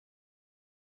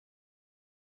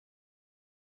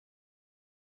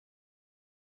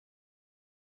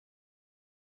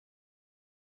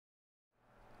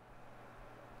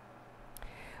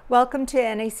Welcome to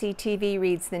NACTV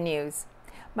Reads the News.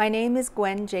 My name is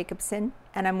Gwen Jacobsen,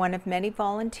 and I'm one of many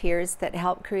volunteers that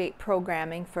help create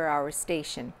programming for our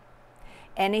station.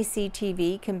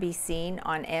 NACTV can be seen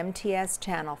on MTS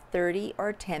Channel 30 or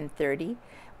 1030,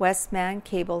 Westman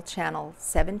Cable Channel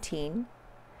 17,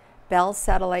 Bell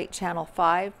Satellite Channel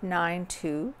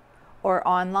 592, or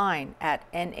online at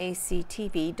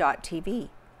nactv.tv.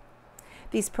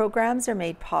 These programs are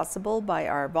made possible by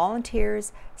our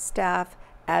volunteers, staff,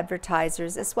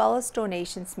 advertisers, as well as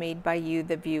donations made by you,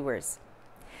 the viewers.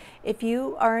 If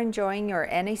you are enjoying your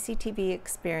NACTV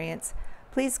experience,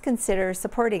 please consider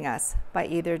supporting us by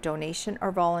either donation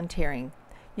or volunteering.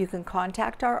 You can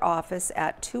contact our office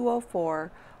at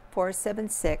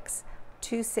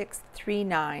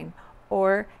 204-476-2639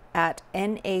 or at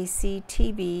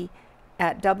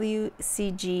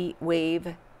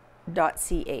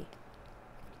nactv@wcgwave.ca.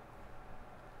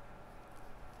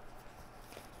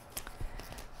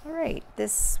 All right,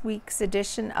 this week's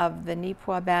edition of the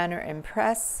Neepawa Banner and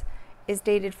Press is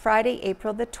dated Friday,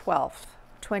 April the 12th,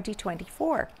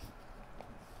 2024.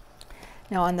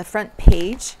 Now on the front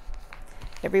page,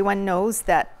 everyone knows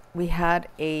that we had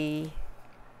a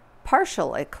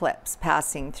partial eclipse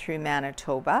passing through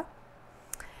Manitoba,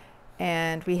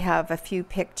 and we have a few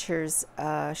pictures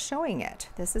showing it.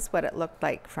 This is what it looked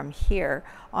like from here.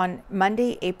 On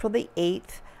Monday, April the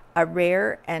 8th, a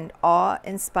rare and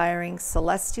awe-inspiring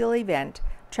celestial event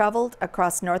traveled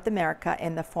across North America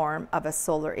in the form of a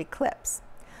solar eclipse.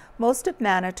 Most of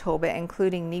Manitoba,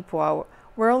 including Neepawa,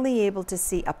 were only able to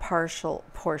see a partial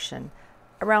portion.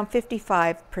 Around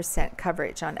 55%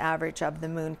 coverage on average of the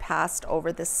moon passed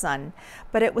over the sun,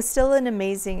 but it was still an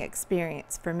amazing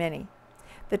experience for many.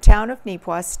 The town of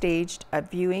Neepawa staged a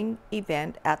viewing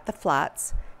event at the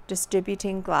flats,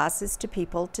 distributing glasses to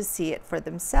people to see it for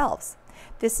themselves.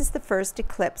 This is the first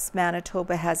eclipse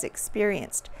Manitoba has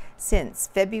experienced since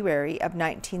February of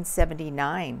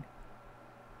 1979.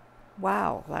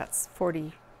 Wow, that's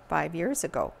 45 years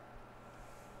ago.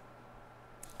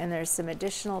 And there's some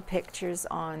additional pictures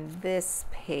on this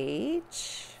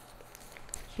page.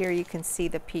 Here you can see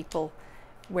the people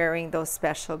wearing those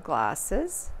special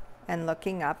glasses and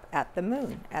looking up at the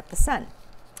moon, at the sun.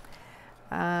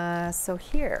 So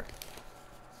here,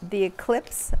 the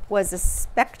eclipse was a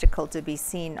spectacle to be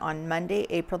seen on Monday,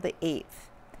 April the 8th.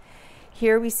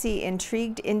 Here we see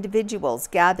intrigued individuals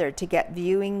gathered to get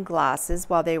viewing glasses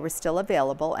while they were still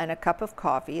available, and a cup of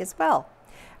coffee as well.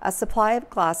 A supply of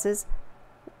glasses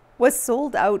was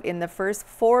sold out in the first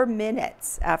 4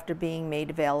 minutes after being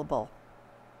made available.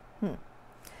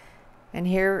 And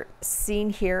seen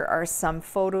here are some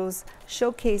photos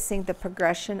showcasing the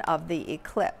progression of the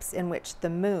eclipse, in which the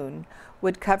moon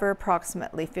would cover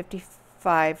approximately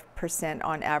 55%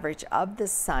 on average of the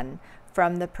sun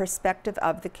from the perspective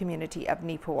of the community of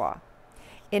Neepawa.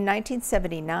 In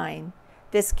 1979,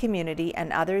 this community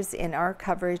and others in our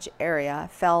coverage area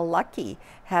felt lucky,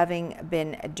 having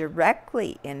been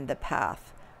directly in the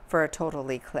path for a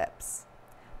total eclipse.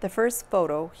 The first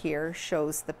photo here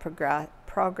shows the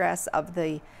progress of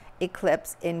the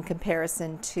eclipse in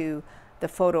comparison to the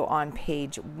photo on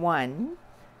page 1,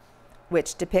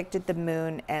 which depicted the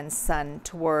moon and sun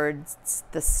towards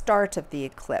the start of the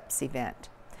eclipse event.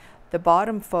 The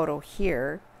bottom photo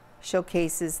here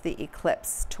showcases the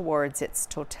eclipse towards its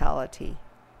totality.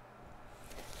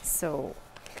 So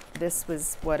this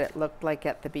was what it looked like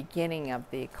at the beginning of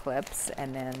the eclipse,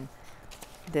 and then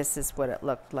this is what it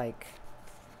looked like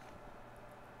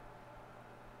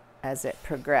as it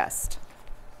progressed.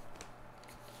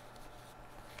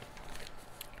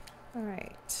 All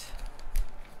right.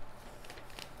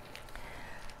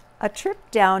 A trip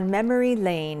down memory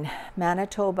lane.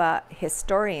 Manitoba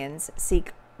historians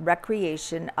seek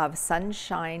recreation of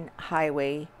Sunshine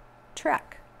Highway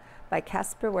trek by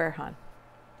Casper Werhan.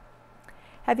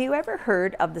 Have you ever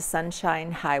heard of the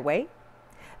Sunshine Highway?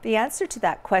 The answer to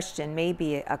that question may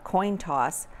be a coin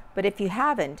toss, but if you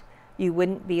haven't, you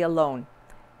wouldn't be alone.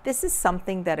 This is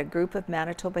something that a group of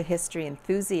Manitoba history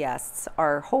enthusiasts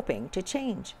are hoping to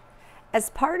change. As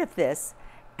part of this,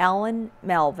 Alan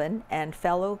Melvin and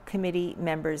fellow committee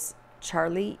members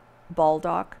Charlie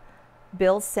Baldock,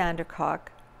 Bill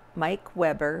Sandercock, Mike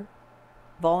Weber,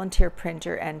 volunteer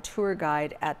printer and tour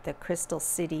guide at the Crystal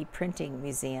City Printing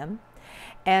Museum,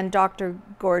 and Dr.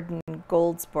 Gordon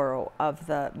Goldsboro of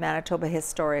the Manitoba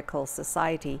Historical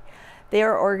Society, they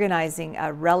are organizing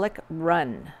a relic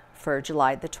run for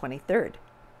July the 23rd.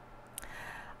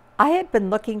 I had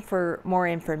been looking for more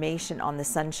information on the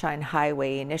Sunshine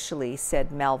Highway initially,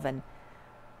 said Melvin,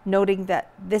 noting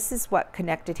that this is what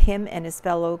connected him and his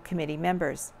fellow committee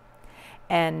members.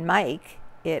 And Mike,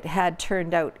 it had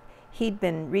turned out He'd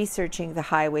been researching the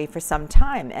highway for some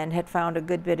time and had found a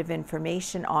good bit of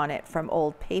information on it from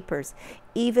old papers,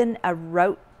 even a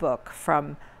route book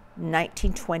from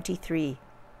 1923.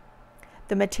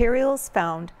 The materials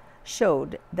found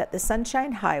showed that the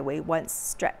Sunshine Highway once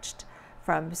stretched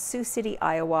from Sioux City,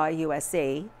 Iowa,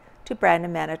 USA to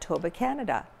Brandon, Manitoba,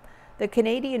 Canada. The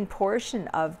Canadian portion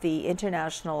of the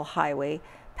international highway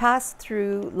passed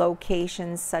through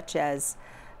locations such as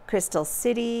Crystal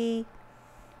City,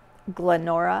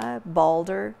 Glenora,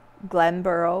 Balder,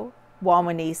 Glenboro,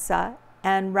 Wawanesa,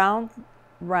 and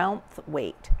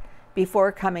Rounthwaite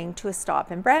before coming to a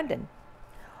stop in Brandon.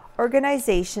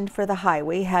 Organization for the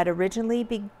highway had originally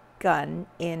begun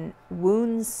in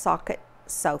Woonsocket,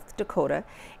 South Dakota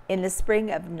in the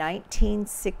spring of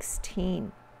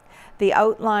 1916. The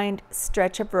outlined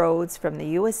stretch of roads from the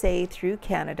USA through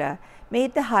Canada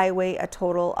made the highway a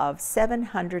total of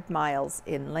 700 miles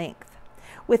in length,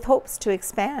 with hopes to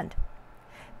expand.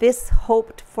 This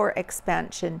hoped for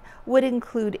expansion would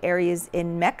include areas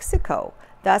in Mexico,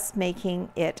 thus making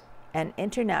it an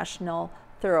international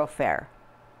thoroughfare.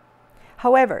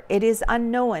 However, it is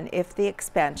unknown if the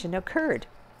expansion occurred.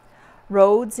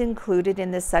 Roads included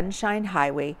in the Sunshine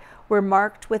Highway were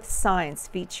marked with signs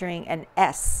featuring an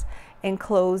S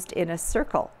enclosed in a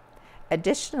circle.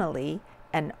 Additionally,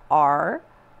 an R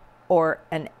or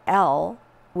an L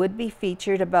would be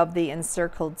featured above the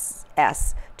encircled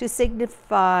S to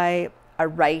signify a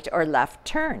right or left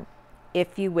turn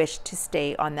if you wish to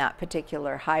stay on that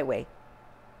particular highway.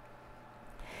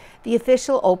 The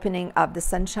official opening of the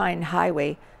Sunshine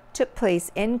Highway took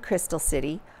place in Crystal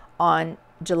City on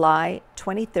July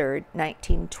 23,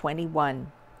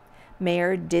 1921.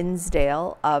 Mayor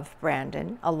Dinsdale of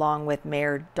Brandon, along with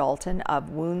Mayor Dalton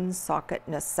of Woonsocket,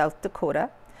 South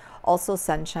Dakota, also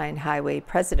Sunshine Highway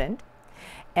president,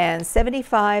 and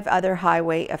 75 other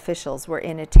highway officials were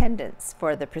in attendance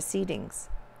for the proceedings.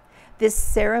 This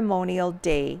ceremonial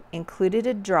day included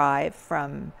a drive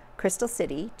from Crystal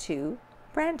City to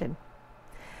Brandon.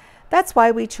 That's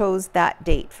why we chose that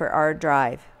date for our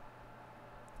drive.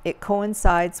 It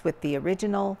coincides with the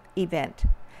original event.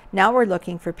 Now we're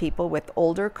looking for people with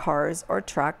older cars or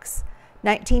trucks,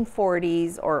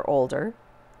 1940s or older,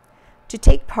 to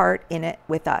take part in it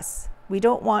with us. We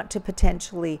don't want to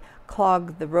potentially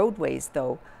clog the roadways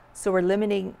though, so we're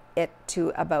limiting it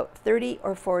to about 30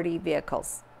 or 40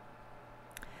 vehicles.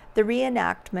 The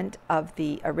reenactment of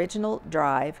the original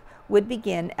drive would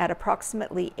begin at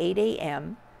approximately 8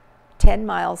 a.m., 10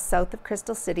 miles south of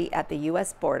Crystal City at the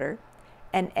U.S. border,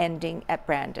 and ending at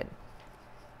Brandon.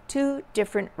 2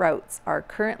 different routes are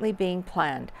currently being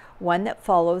planned, one that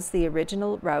follows the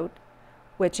original route,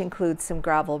 which includes some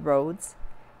gravel roads,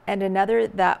 and another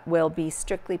that will be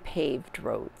strictly paved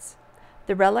roads.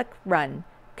 The Relic Run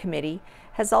Committee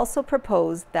has also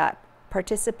proposed that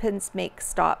participants make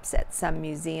stops at some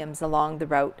museums along the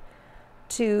route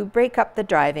to break up the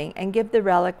driving and give the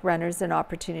relic runners an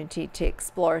opportunity to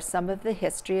explore some of the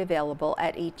history available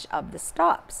at each of the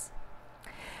stops.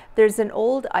 There's an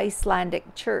old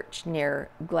Icelandic church near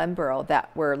Glenboro that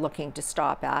we're looking to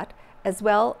stop at, as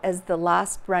well as the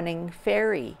last running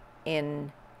ferry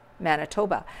in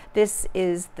Manitoba. This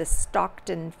is the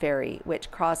Stockton Ferry,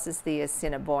 which crosses the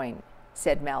Assiniboine,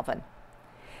 said Melvin.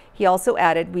 He also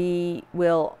added, we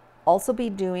will also be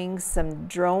doing some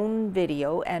drone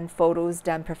video and photos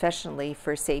done professionally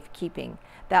for safekeeping.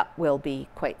 That will be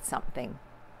quite something.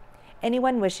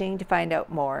 Anyone wishing to find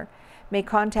out more may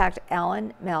contact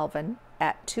Alan Melvin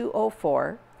at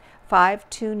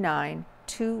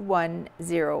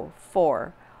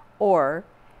 204-529-2104 or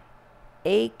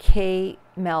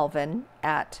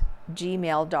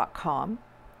akmelvin@gmail.com,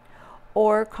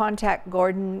 or contact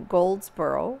Gordon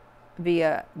Goldsboro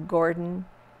via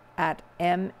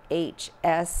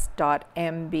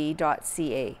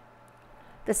gordon@mhs.mb.ca.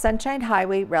 The Sunshine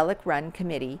Highway Relic Run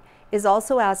Committee is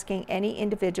also asking any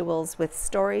individuals with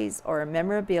stories or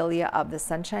memorabilia of the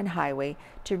Sunshine Highway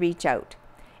to reach out.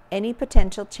 Any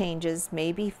potential changes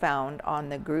may be found on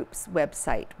the group's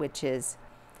website, which is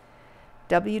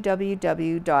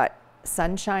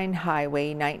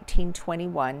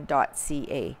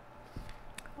www.sunshinehighway1921.ca.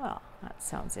 Well, that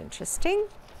sounds interesting.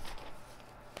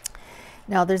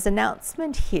 Now there's an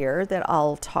announcement here that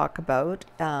I'll talk about.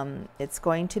 It's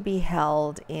going to be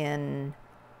held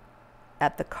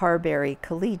at the Carberry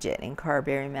Collegiate in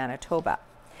Carberry, Manitoba.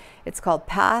 It's called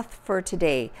Path for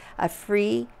Today, a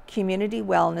free community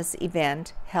wellness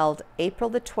event held April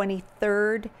the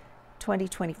 23rd,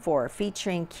 2024,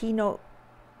 featuring keynote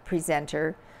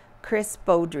presenter Chris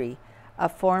Beaudry, a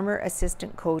former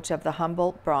assistant coach of the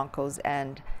Humboldt Broncos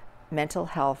and mental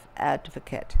health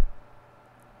advocate.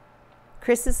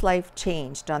 Chris's life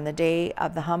changed on the day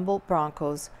of the Humboldt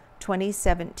Broncos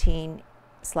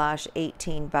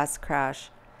 2017/18 bus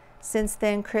crash. Since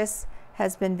then, Chris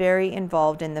has been very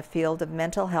involved in the field of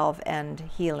mental health and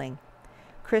healing.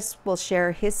 Chris will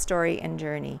share his story and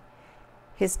journey.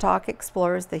 His talk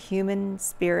explores the human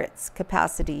spirit's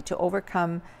capacity to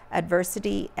overcome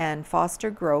adversity and foster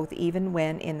growth even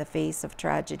when in the face of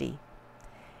tragedy.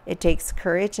 It takes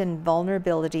courage and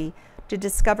vulnerability to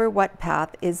discover what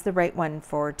path is the right one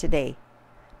for today.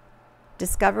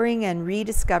 Discovering and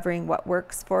rediscovering what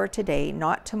works for today,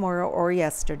 not tomorrow or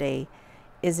yesterday,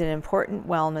 is an important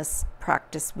wellness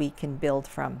practice we can build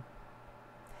from.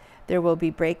 There will be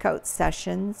breakout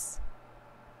sessions,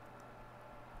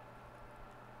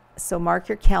 so mark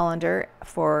your calendar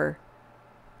for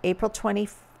April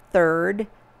 23rd,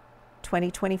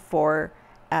 2024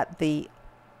 at the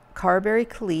Carberry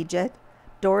Collegiate.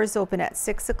 Doors open at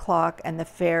 6 o'clock and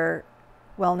the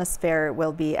wellness fair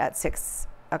will be at 6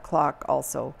 o'clock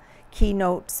also.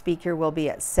 Keynote speaker will be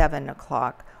at 7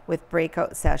 o'clock with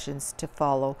breakout sessions to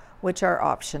follow, which are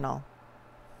optional.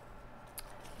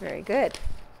 Very good.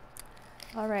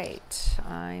 All right,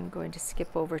 I'm going to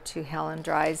skip over to Helen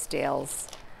Drysdale's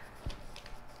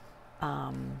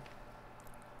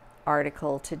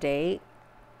article today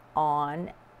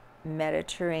on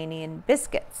Mediterranean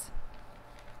biscuits.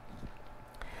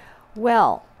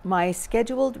 Well, my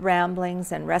scheduled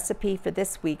ramblings and recipe for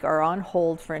this week are on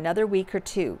hold for another week or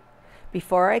two.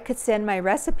 Before I could send my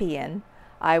recipe in,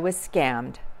 I was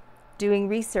scammed. Doing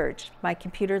research, my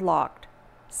computer locked.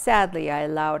 Sadly, I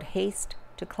allowed haste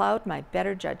to cloud my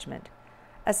better judgment.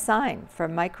 A sign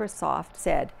from Microsoft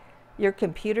said, "Your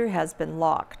computer has been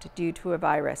locked due to a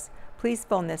virus. Please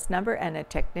phone this number and a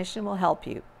technician will help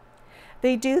you."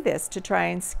 They do this to try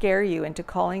and scare you into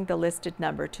calling the listed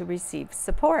number to receive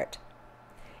support.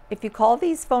 If you call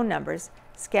these phone numbers,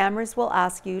 scammers will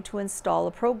ask you to install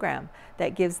a program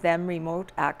that gives them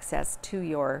remote access to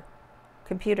your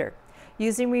computer.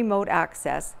 Using remote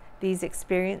access, these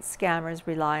experienced scammers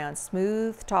rely on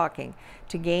smooth talking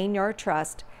to gain your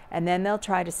trust, and then they'll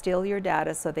try to steal your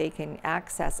data so they can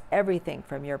access everything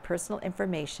from your personal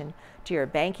information to your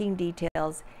banking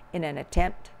details in an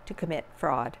attempt to commit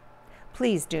fraud.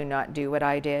 Please do not do what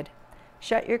I did.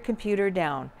 Shut your computer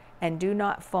down and do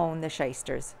not phone the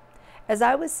shysters. As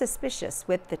I was suspicious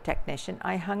with the technician,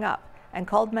 I hung up and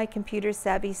called my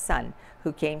computer-savvy son,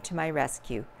 who came to my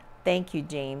rescue. Thank you,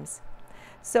 James.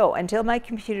 So, until my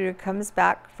computer comes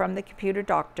back from the computer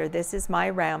doctor, this is my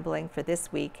rambling for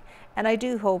this week, and I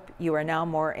do hope you are now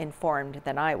more informed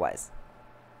than I was.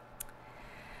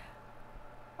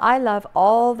 I love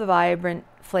all the vibrant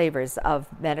flavors of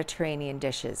Mediterranean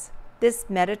dishes. This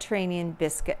Mediterranean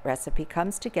biscuit recipe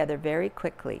comes together very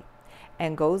quickly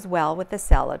and goes well with a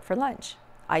salad for lunch.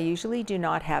 I usually do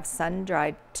not have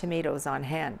sun-dried tomatoes on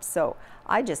hand, so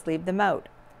I just leave them out.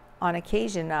 On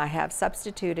occasion, I have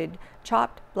substituted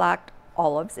chopped black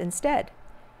olives instead.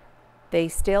 They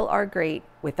still are great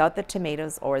without the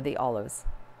tomatoes or the olives.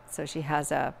 So she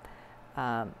has a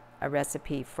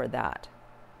recipe for that,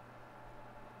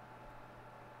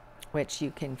 which you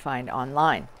can find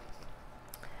online.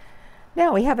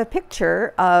 Now we have a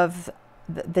picture of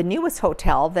the newest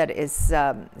hotel that is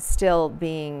still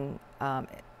being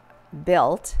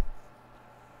built.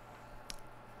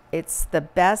 It's the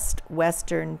Best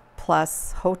Western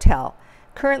Plus Hotel,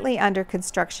 currently under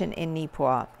construction in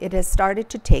Neepawa. It has started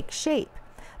to take shape.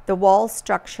 The wall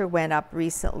structure went up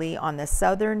recently on the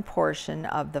southern portion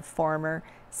of the former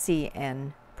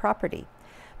CN property.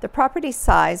 The property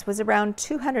size was around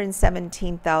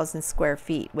 217,000 square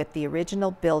feet, with the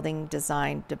original building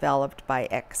design developed by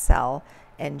Excel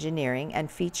Engineering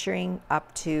and featuring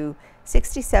up to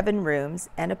 67 rooms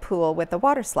and a pool with a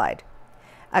water slide.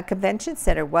 A convention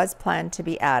center was planned to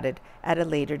be added at a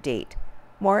later date.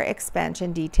 More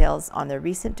expansion details on the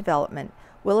recent development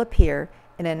will appear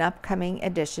in an upcoming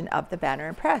edition of the Banner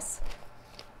and Press.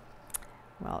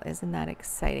 Well, isn't that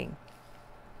exciting?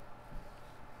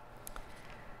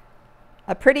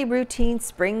 A pretty routine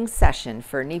spring session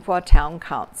for Neepawa Town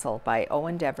Council by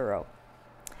Owen Devereaux.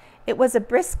 It was a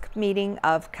brisk meeting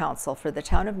of council for the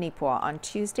town of Neepawa on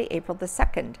Tuesday, April the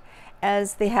 2nd,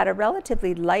 as they had a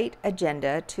relatively light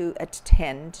agenda to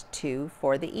attend to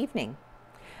for the evening.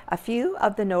 A few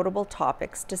of the notable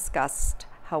topics discussed,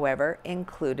 however,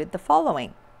 included the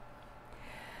following.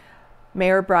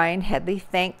 Mayor Brian Headley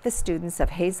thanked the students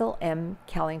of Hazel M.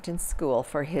 Kellington School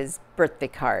for his birthday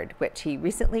card, which he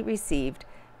recently received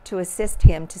to assist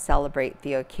him to celebrate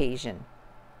the occasion.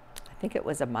 I think it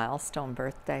was a milestone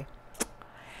birthday.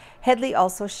 Headley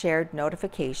also shared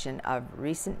notification of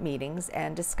recent meetings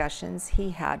and discussions he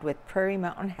had with Prairie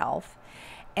Mountain Health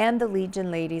and the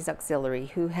Legion Ladies Auxiliary,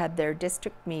 who had their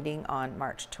district meeting on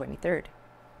March 23rd.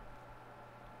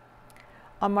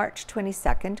 On March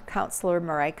 22nd, Councillor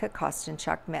Marika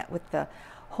Kostenchuk met with the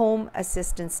Home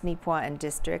Assistance Neepawa and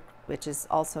District, which is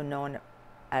also known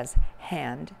as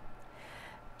HAND.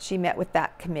 She met with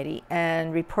that committee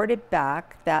and reported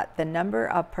back that the number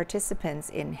of participants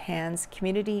in HAND's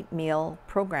community meal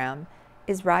program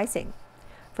is rising.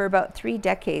 For about 3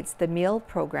 decades, the meal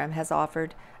program has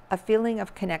offered a feeling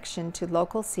of connection to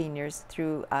local seniors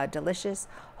through a delicious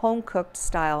home-cooked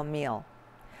style meal.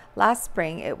 Last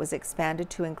spring, it was expanded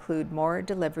to include more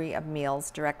delivery of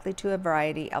meals directly to a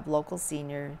variety of local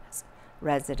seniors'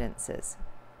 residences.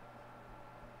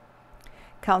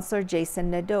 Councillor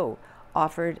Jason Nadeau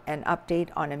offered an update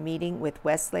on a meeting with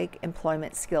Westlake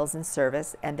Employment Skills and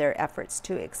Service and their efforts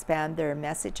to expand their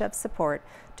message of support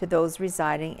to those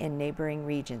residing in neighboring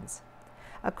regions.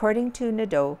 According to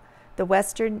Nadeau, the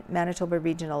Western Manitoba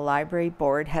Regional Library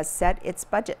Board has set its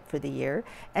budget for the year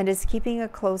and is keeping a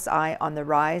close eye on the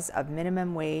rise of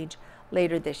minimum wage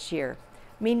later this year.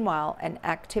 Meanwhile, an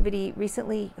activity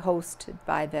recently hosted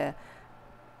by the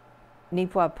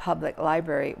Neepawa Public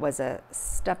Library was a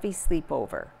stuffy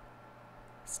sleepover.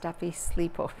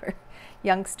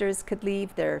 Youngsters could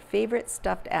leave their favorite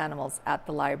stuffed animals at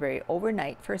the library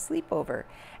overnight for a sleepover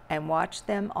and watch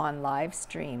them on live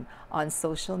stream on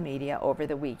social media over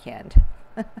the weekend.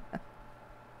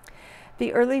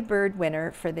 The early bird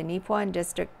winner for the Neepawa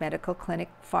District Medical Clinic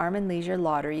Farm and Leisure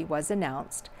Lottery was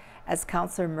announced as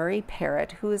Councillor Murray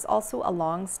Parrott, who is also a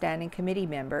long-standing committee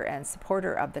member and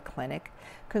supporter of the clinic,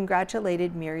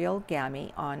 congratulated Muriel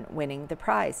Gammy on winning the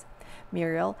prize.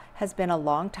 Muriel has been a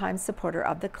long-time supporter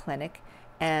of the clinic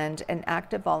and an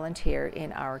active volunteer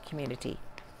in our community.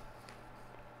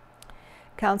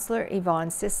 Councillor Yvonne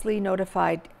Sisley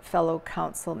notified fellow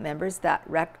council members that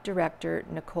Rec Director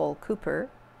Nicole Cooper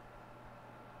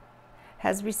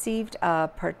has received a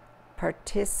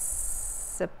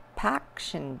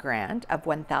participation grant of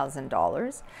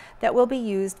 $1,000 that will be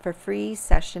used for free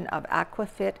session of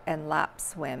aquafit and lap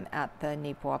swim at the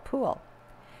Neepawa pool.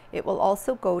 It will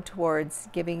also go towards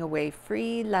giving away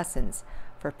free lessons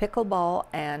for pickleball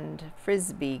and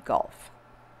frisbee golf.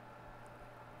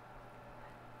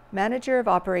 Manager of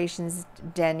Operations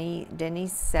Denis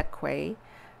Seque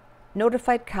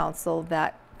notified Council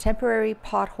that temporary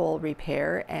pothole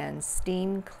repair and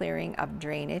steam clearing of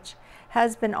drainage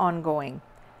has been ongoing.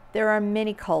 There are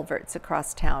many culverts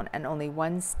across town and only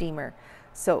one steamer,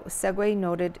 so Segue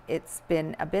noted it's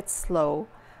been a bit slow,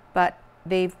 but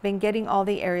they've been getting all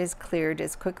the areas cleared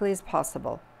as quickly as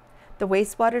possible. The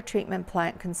wastewater treatment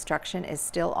plant construction is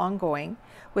still ongoing,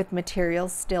 with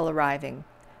materials still arriving.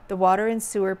 The water and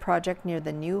sewer project near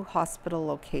the new hospital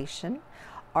location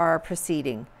are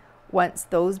proceeding. Once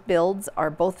those builds are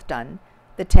both done,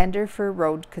 the tender for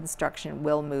road construction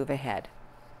will move ahead.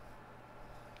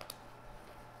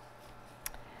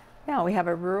 Now we have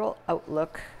a Rural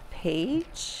Outlook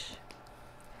page.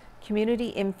 Community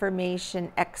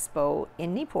Information Expo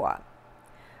in Neepawa.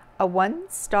 A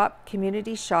one-stop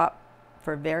community shop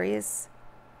for various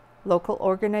local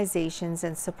organizations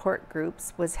and support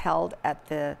groups was held at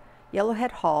the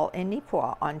Yellowhead Hall in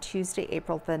Neepawa on Tuesday,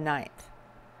 April the 9th.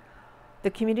 The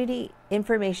Community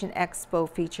Information Expo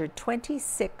featured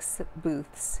 26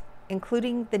 booths,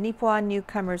 including the Neepawa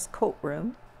Newcomers Coat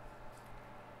Room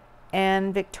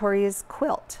and Victoria's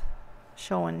Quilt,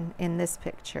 shown in this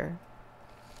picture.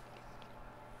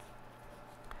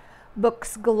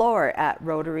 Books galore at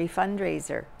Rotary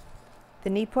fundraiser. The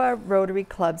Neepawa Rotary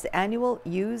Club's annual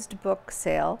used book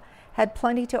sale had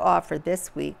plenty to offer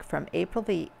this week from April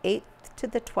the 8th to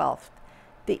the 12th.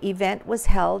 The event was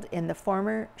held in the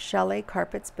former Chalet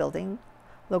Carpets building,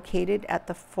 located at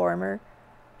the former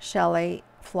Chalet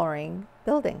Flooring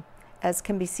building. As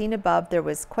can be seen above, there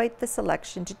was quite the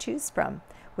selection to choose from,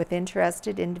 with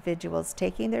interested individuals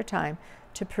taking their time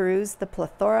to peruse the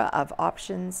plethora of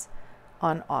options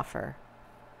on offer.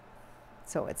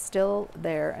 So it's still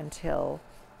there until,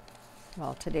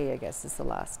 well, today I guess is the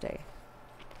last day.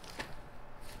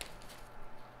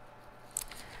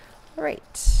 All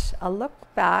right, a look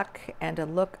back and a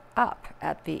look up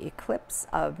at the eclipse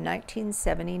of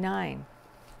 1979.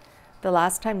 The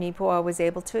last time Neepawa was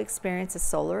able to experience a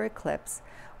solar eclipse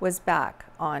was back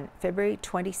on February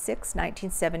 26,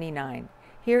 1979.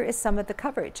 Here is some of the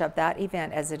coverage of that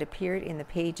event as it appeared in the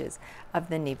pages of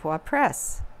the Neepawa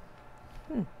Press.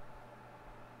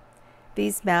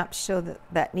 These maps show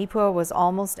that Neepawa was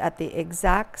almost at the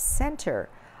exact center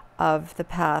of the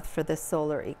path for the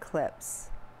solar eclipse.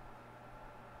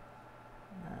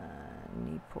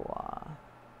 Neepawa.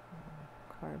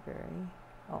 Carberry.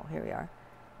 Oh, here we are.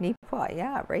 Neepawa,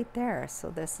 yeah, right there. So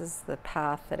this is the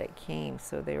path that it came.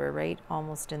 So they were right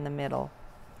almost in the middle.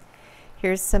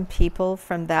 Here's some people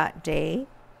from that day.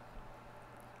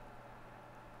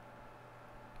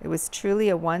 It was truly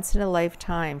a once in a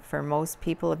lifetime for most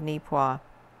people of Neepawa.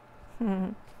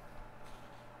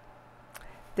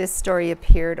 This story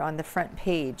appeared on the front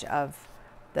page of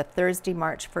the Thursday,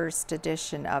 March 1st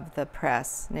edition of the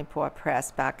Press, Neepawa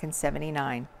Press, back in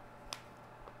 '79.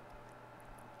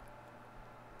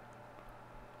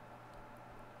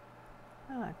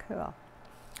 Ah, cool.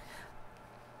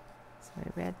 So I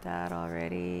read that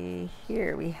already.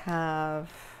 Here we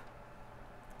have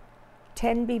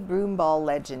Tenby broomball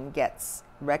legend gets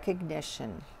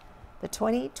recognition. The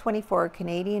 2024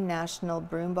 Canadian National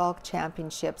Broomball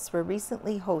Championships were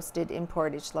recently hosted in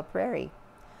Portage la Prairie.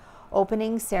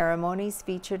 Opening ceremonies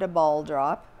featured a ball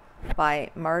drop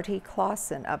by Marty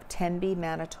Clausen of Tenby,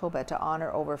 Manitoba, to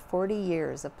honor over 40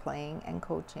 years of playing and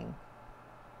coaching.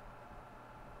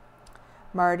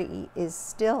 Marty is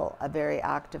still a very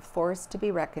active force to be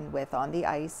reckoned with on the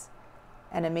ice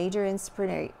and a major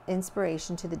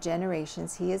inspiration to the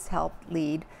generations he has helped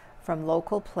lead from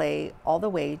local play all the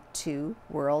way to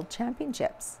World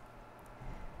Championships.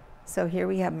 So here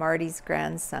we have Marty's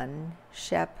grandson,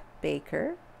 Shep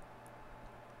Baker,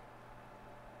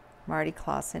 Marty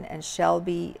Clausen, and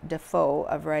Shelby Defoe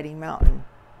of Riding Mountain.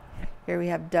 Here we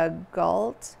have Doug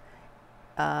Galt,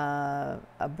 a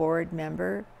board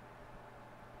member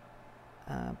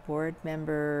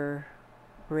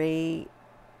Ray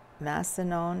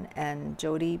Massanon, and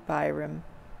Jody Byram,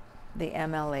 the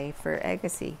MLA for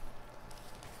Agassiz.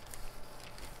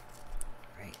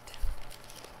 Right.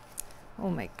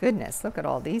 Oh my goodness, look at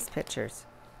all these pictures.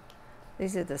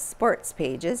 These are the sports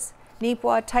pages.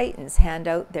 Neepawa Titans hand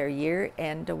out their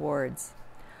year-end awards.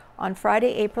 On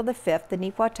Friday, April the 5th, the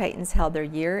Neepawa Titans held their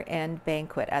year-end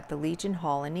banquet at the Legion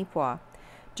Hall in Neepawa.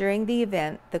 During the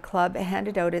event, the club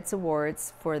handed out its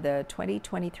awards for the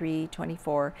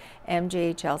 2023-24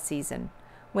 MJHL season.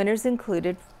 Winners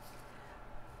included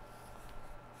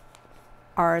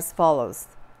are as follows.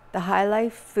 The High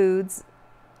Life Foods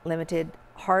Limited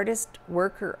Hardest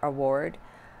Worker Award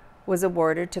was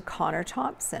awarded to Connor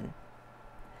Thompson.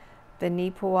 The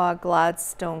Neepawa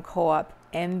Gladstone Co-op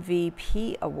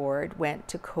MVP Award went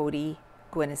to Cody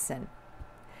Gwynison.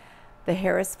 The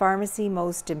Harris Pharmacy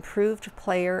Most Improved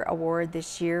Player Award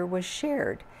this year was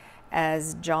shared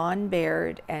as John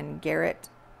Baird and Garrett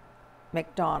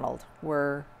McDonald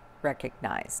were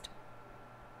recognized.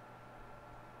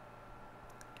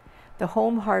 The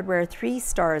Home Hardware 3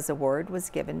 Stars Award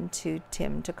was given to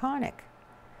Tim Taconic.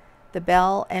 The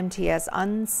Bell MTS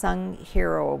Unsung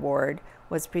Hero Award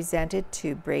was presented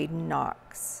to Braden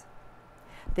Knox.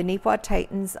 The Neepawa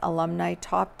Titans Alumni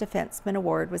Top Defenseman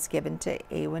Award was given to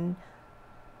Ewan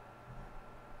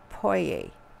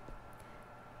Poirier.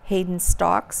 Hayden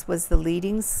Stocks was the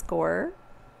leading scorer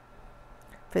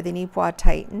for the Neepawa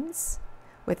Titans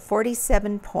with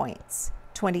 47 points,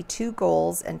 22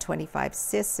 goals, and 25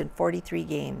 assists in 43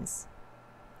 games.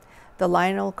 The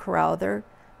Lionel Carouther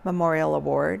Memorial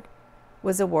Award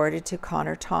was awarded to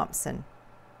Connor Thompson.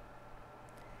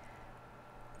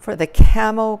 For the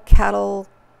Camo Cattle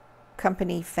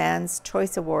Company Fans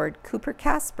Choice Award, Cooper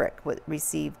Kasprick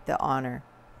received the honor.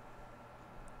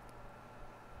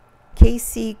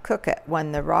 KC Cookett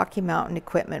won the Rocky Mountain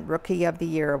Equipment Rookie of the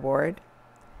Year Award.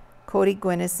 Cody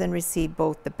Gwynison received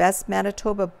both the Best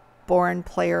Manitoba-Born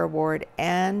Player Award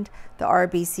and the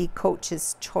RBC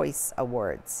Coach's Choice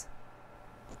Awards.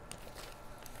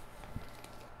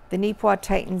 The Neepawa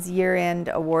Titans year-end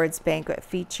awards banquet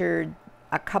featured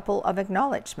a couple of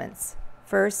acknowledgements.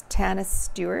 First, Tanis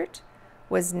Stewart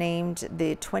was named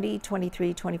the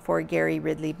 2023-24 Gary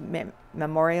Ridley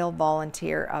Memorial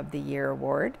Volunteer of the Year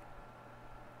Award.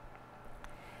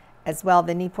 As well,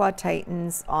 the Neepawa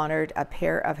Titans honored a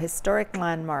pair of historic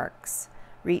landmarks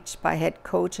reached by head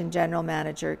coach and general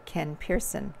manager Ken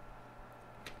Pearson.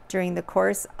 During the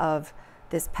course of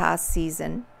this past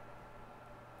season,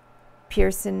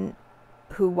 Pearson,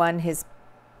 who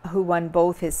won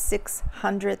both his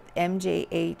 600th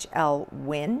MJHL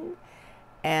win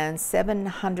and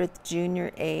 700th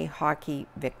Junior A hockey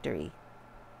victory.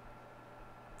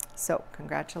 So,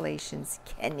 congratulations,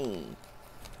 Kenny.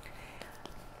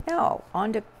 Now,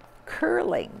 on to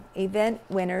curling. Event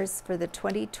winners for the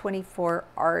 2024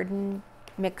 Arden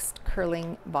Mixed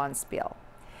Curling Bonspiel.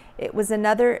 It was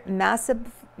another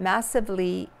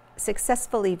massively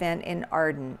successful event in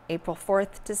Arden, April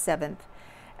 4th to 7th,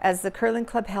 as the Curling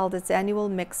Club held its annual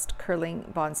Mixed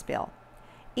Curling Bonspiel.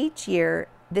 Each year,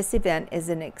 This event is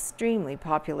an extremely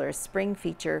popular spring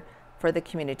feature for the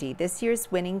community. This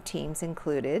year's winning teams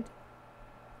included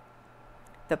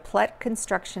the Plett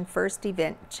Construction First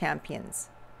Event Champions.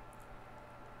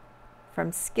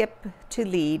 From skip to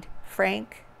lead,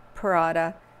 Frank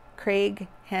Parada, Craig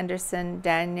Henderson,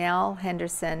 Danielle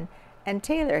Henderson, and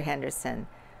Taylor Henderson,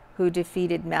 who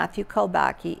defeated Matthew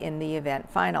Kulbaki in the event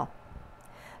final.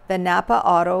 The Napa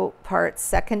Auto Parts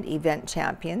Second Event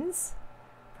Champions.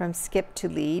 From skip to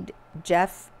lead,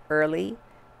 Jeff Early,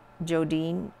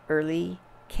 Jodine Early,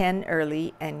 Ken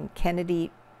Early, and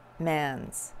Kennedy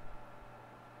Mans.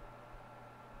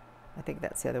 I think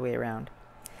that's the other way around.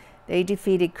 They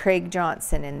defeated Craig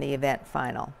Johnson in the event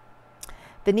final.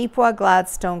 The Neepawa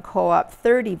Gladstone Co-op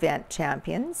Third Event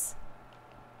Champions.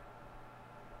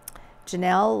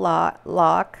 Janelle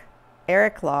Locke,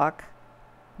 Eric Locke,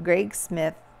 Greg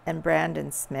Smith, and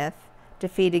Brandon Smith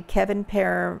defeated Kevin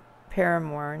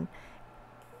Paramore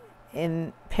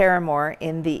in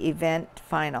the event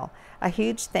final. A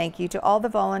huge thank you to all the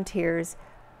volunteers,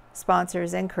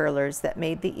 sponsors, and curlers that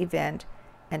made the event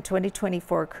and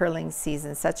 2024 curling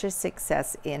season such a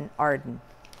success in Arden.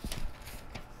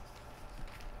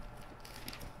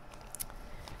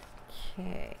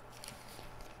 Okay.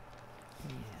 Yeah,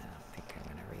 I think I'm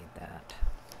going to read that.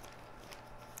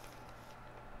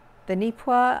 The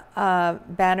Neepawa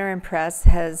Banner and Press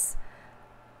has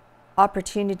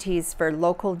opportunities for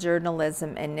local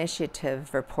journalism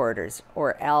initiative reporters,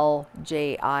 or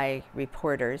LJI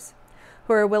reporters,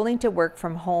 who are willing to work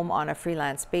from home on a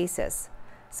freelance basis.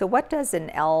 So what does an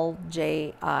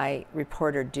LJI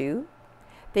reporter do?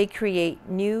 They create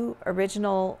new,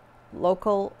 original,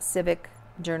 local civic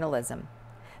journalism.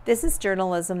 This is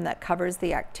journalism that covers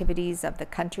the activities of the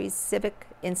country's civic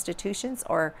institutions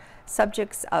or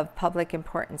subjects of public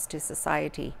importance to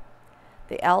society.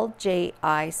 The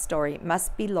LJI story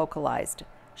must be localized,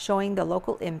 showing the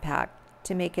local impact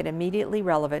to make it immediately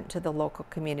relevant to the local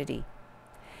community.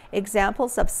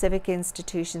 Examples of civic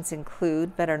institutions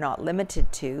include, but are not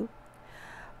limited to,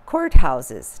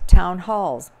 courthouses, town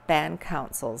halls, band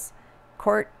councils,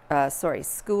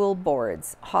 school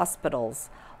boards, hospitals,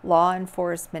 law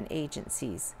enforcement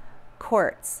agencies,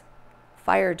 courts,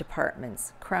 fire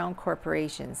departments, crown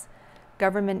corporations,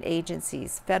 government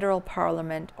agencies, federal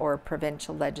parliament, or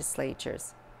provincial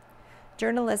legislatures.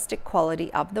 Journalistic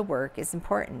quality of the work is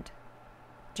important.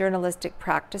 Journalistic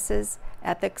practices,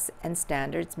 ethics, and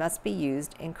standards must be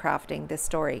used in crafting the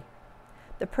story.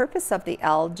 The purpose of the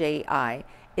LJI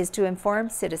is to inform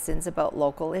citizens about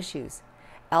local issues.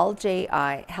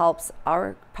 LJI helps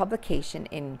our publication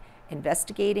in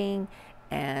investigating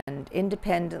and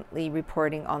independently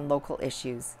reporting on local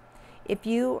issues. If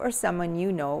you or someone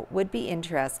you know would be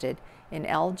interested in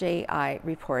LJI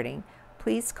reporting,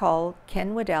 please call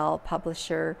Ken Waddell,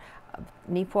 publisher of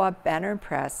Neepawa Banner and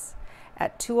Press,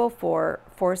 at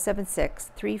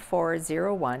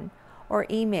 204-476-3401, or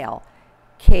email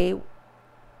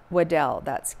kwaddell,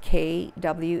 that's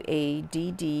KWADDELL,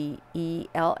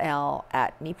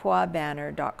 at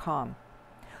neepawabanner.com,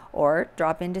 or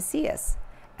drop in to see us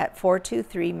at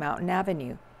 423 Mountain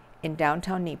Avenue in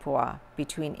downtown Neepawa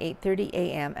between 8:30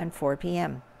 a.m. and 4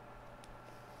 p.m.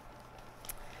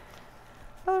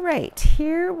 All right,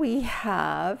 here we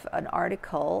have an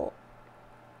article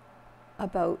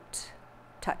about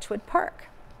Touchwood Park,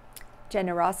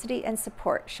 Generosity and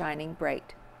Support Shining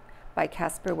Bright, by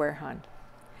Casper Werhan.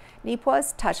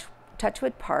 Neepawa's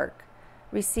Touchwood Park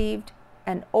received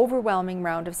an overwhelming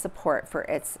round of support for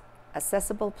its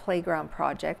accessible playground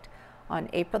project on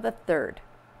April the 3rd.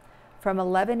 From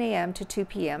 11 a.m. to 2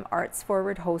 p.m., Arts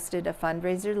Forward hosted a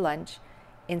fundraiser lunch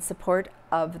in support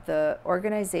of the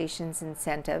organization's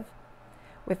incentive,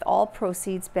 with all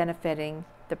proceeds benefiting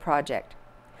the project.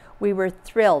 We were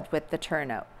thrilled with the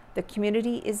turnout. The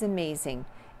community is amazing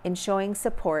in showing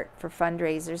support for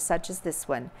fundraisers such as this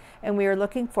one, and we are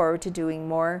looking forward to doing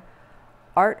more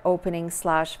art openings /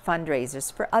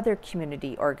 fundraisers for other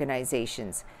community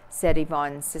organizations, said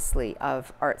Yvonne Sisley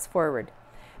of Arts Forward.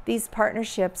 These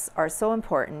partnerships are so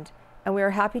important, and we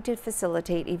are happy to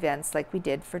facilitate events like we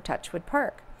did for Touchwood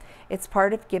Park. It's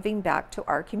part of giving back to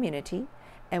our community,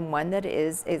 and one that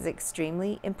is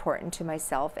extremely important to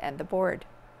myself and the board.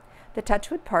 The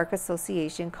Touchwood Park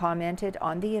Association commented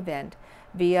on the event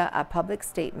via a public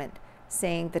statement,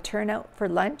 saying the turnout for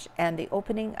lunch and the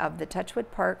opening of the Touchwood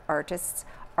Park Artists'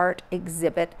 art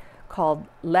exhibit called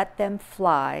Let Them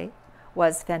Fly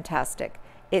was fantastic.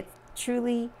 It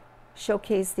truly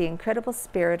showcased the incredible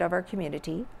spirit of our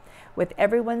community, with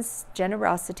everyone's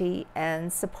generosity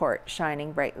and support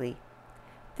shining brightly.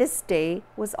 This day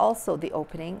was also the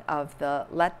opening of the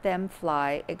Let Them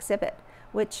Fly exhibit,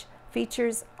 which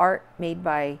features art made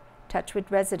by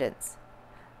Touchwood residents.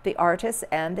 The artists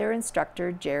and their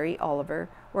instructor, Jerry Oliver,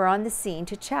 were on the scene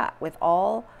to chat with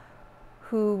all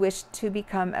who wished to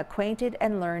become acquainted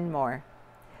and learn more.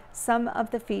 Some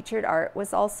of the featured art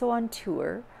was also on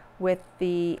tour with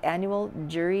the annual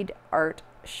juried art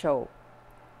show.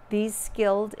 These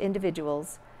skilled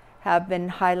individuals have been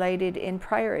highlighted in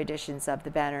prior editions of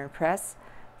the Banner and Press,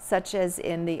 such as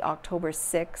in the October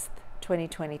 6th,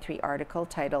 2023 article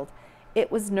titled,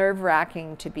 "It Was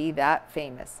Nerve-Wracking to Be That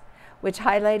Famous," which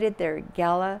highlighted their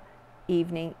gala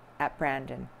evening at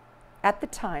Brandon. At the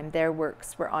time, their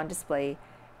works were on display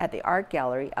at the Art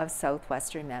Gallery of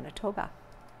Southwestern Manitoba.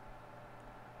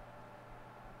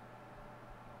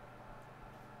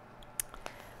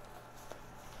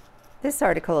 This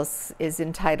article is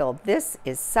entitled, "This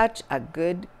is Such a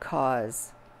Good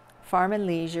Cause." Farm and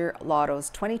Leisure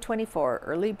Lotto's 2024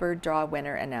 Early Bird Draw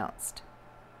winner announced.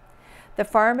 The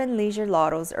Farm and Leisure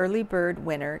Lotto's early bird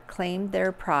winner claimed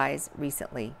their prize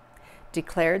recently.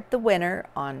 Declared the winner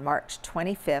on March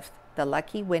 25th, the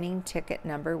lucky winning ticket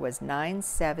number was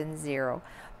 970,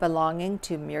 belonging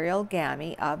to Muriel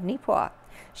Gammy of Neepawa.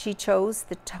 She chose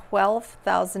the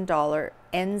 $12,000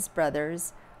 Enns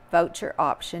Brothers voucher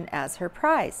option as her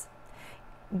prize.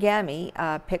 Gammy,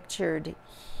 pictured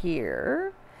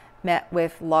here, met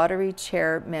with lottery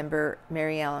chair member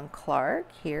Mary Ellen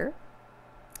Clark here,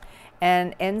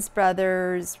 and Enns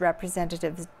Brothers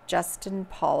representative Justin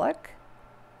Pollock,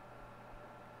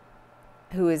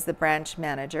 who is the branch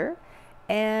manager,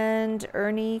 and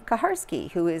Ernie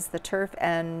Kaharski, who is the turf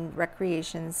and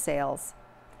recreation sales.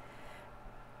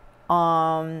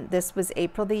 This was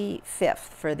April the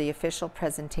 5th for the official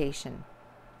presentation.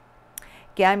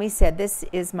 Gammy said, "This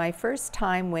is my first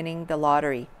time winning the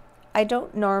lottery. I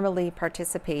don't normally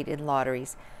participate in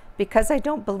lotteries because I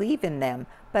don't believe in them,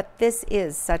 but this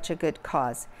is such a good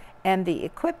cause. And the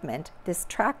equipment, this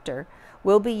tractor,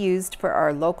 will be used for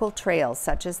our local trails,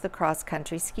 such as the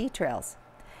cross-country ski trails."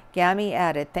 Gammy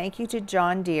added, "Thank you to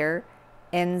John Deere,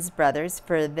 Enns Brothers,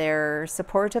 for their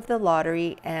support of the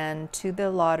lottery and to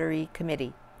the lottery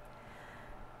committee."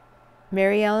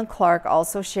 Mary Ellen Clark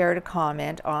also shared a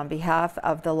comment on behalf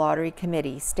of the lottery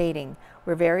committee stating,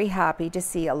 "We're very happy to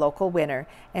see a local winner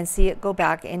and see it go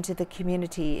back into the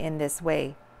community in this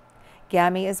way."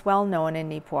 Gammy is well known in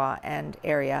Neepawa and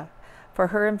area for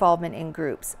her involvement in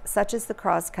groups such as the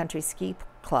Cross Country Ski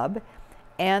Club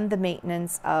and the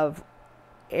maintenance of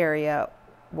area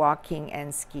walking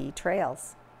and ski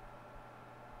trails.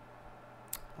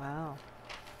 Wow.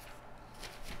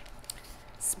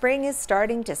 Spring is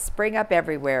starting to spring up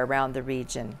everywhere around the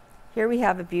region. Here we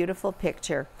have a beautiful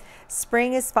picture.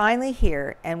 Spring is finally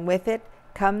here, and with it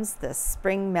comes the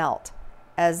spring melt.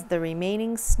 As the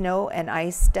remaining snow and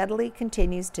ice steadily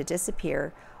continues to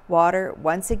disappear, water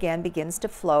once again begins to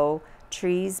flow,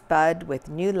 trees bud with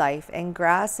new life, and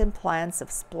grass and plants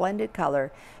of splendid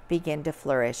color begin to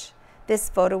flourish. This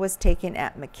photo was taken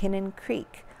at McKinnon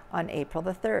Creek on April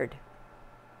the 3rd.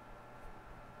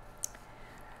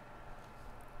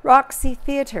 Roxy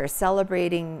Theatre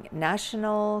celebrating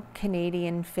National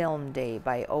Canadian Film Day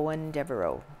by Owen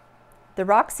Devereaux. The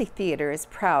Roxy Theatre is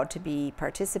proud to be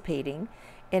participating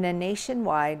in a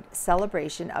nationwide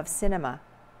celebration of cinema.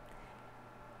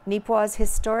 Neepawa's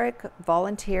historic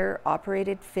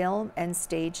volunteer-operated film and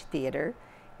stage theatre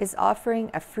is offering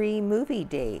a free movie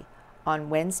day on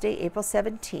Wednesday, April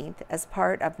 17th as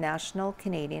part of National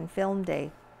Canadian Film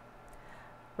Day.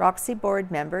 Roxy board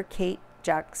member Kate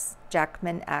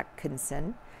Jackman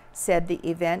Atkinson said the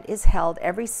event is held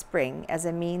every spring as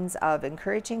a means of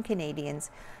encouraging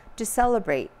Canadians to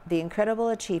celebrate the incredible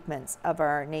achievements of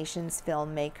our nation's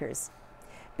filmmakers.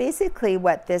 Basically,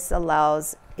 what this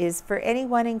allows is for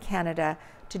anyone in Canada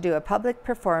to do a public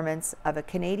performance of a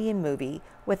Canadian movie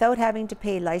without having to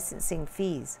pay licensing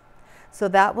fees. So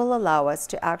that will allow us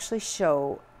to actually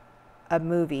show a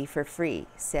movie for free,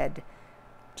 said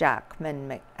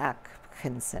Jackman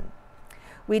Atkinson.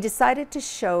 We decided to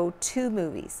show two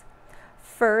movies.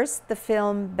 First, the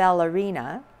film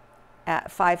Ballerina at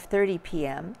 5:30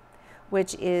 p.m.,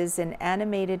 which is an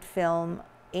animated film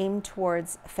aimed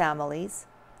towards families.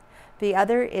 The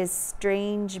other is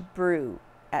Strange Brew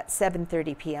at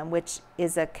 7:30 p.m., which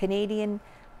is a Canadian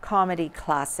comedy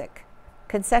classic.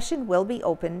 Concession will be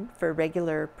open for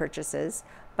regular purchases,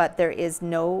 but there is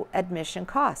no admission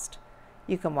cost.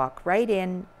 You can walk right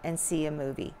in and see a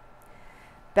movie.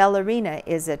 Ballerina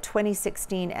is a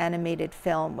 2016 animated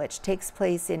film which takes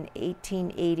place in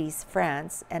 1880s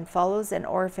France and follows an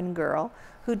orphan girl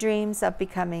who dreams of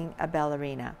becoming a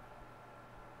ballerina.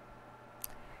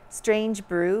 Strange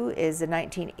Brew is a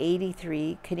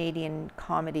 1983 Canadian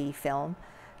comedy film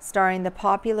starring the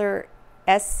popular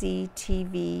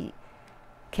SCTV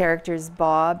characters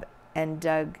Bob and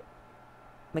Doug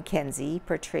Mackenzie,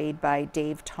 portrayed by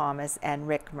Dave Thomas and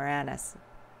Rick Moranis.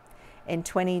 In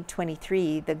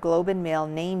 2023, the Globe and Mail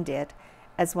named it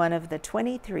as one of the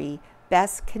 23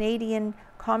 best Canadian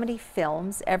comedy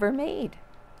films ever made.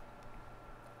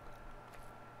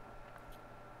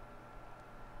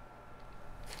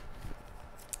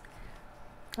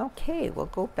 Okay, we'll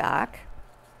go back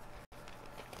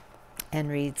and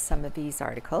read some of these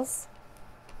articles.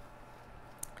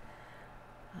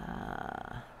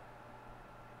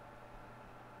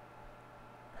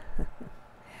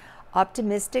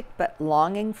 Optimistic but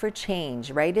longing for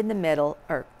change, right in the middle,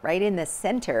 or right in the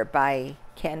center, by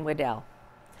Ken Waddell.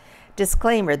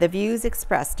 Disclaimer: the views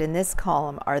expressed in this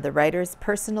column are the writer's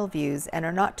personal views and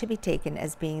are not to be taken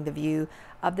as being the view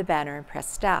of the Banner and Press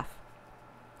staff.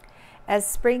 As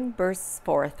spring bursts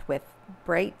forth with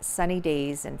bright sunny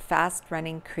days and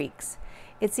fast-running creeks,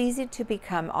 it's easy to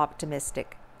become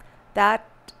optimistic. That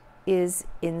is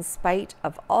in spite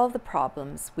of all the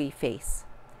problems we face.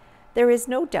 There is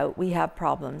no doubt we have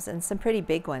problems, and some pretty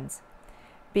big ones.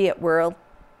 Be it worldly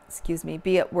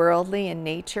in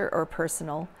nature or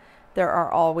personal, there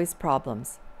are always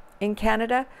problems. In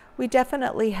Canada, we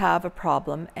definitely have a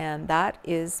problem, and that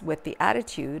is with the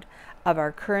attitude of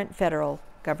our current federal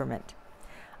government.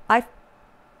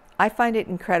 I find it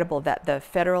incredible that the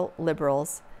federal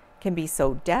Liberals can be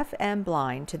so deaf and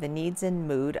blind to the needs and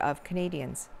mood of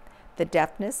Canadians. The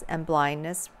deafness and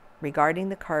blindness regarding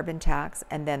the carbon tax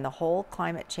and then the whole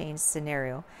climate change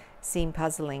scenario seem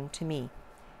puzzling to me.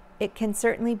 It can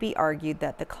certainly be argued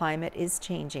that the climate is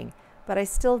changing, but I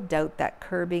still doubt that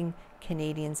curbing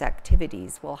Canadians'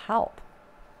 activities will help.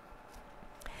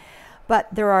 But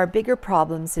there are bigger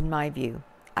problems in my view.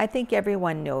 I think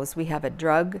everyone knows we have a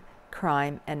drug,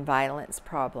 crime, and violence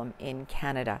problem in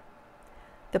Canada.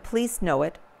 The police know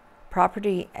it,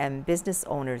 property and business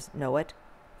owners know it,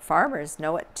 farmers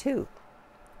know it too.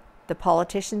 The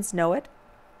politicians know it.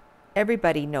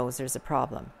 Everybody knows there's a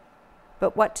problem.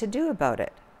 But what to do about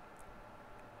it?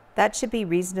 That should be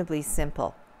reasonably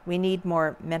simple. We need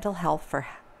more mental health for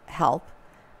help.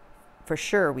 For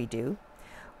sure we do.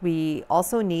 We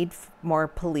also need more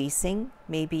policing,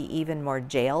 maybe even more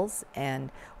jails,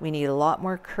 and we need a lot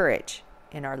more courage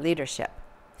in our leadership.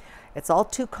 It's all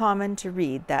too common to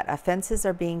read that offenses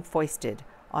are being foisted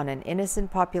on an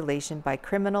innocent population by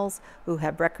criminals who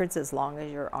have records as long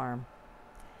as your arm.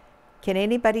 Can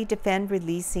anybody defend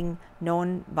releasing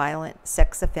known violent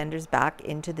sex offenders back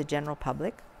into the general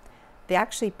public? They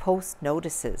actually post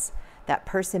notices that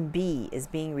person B is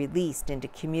being released into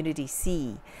community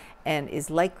C and is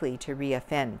likely to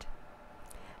reoffend.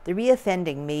 The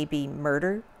reoffending may be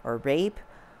murder or rape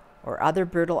or other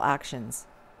brutal actions.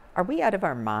 Are we out of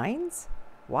our minds?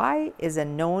 Why is a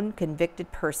known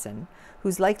convicted person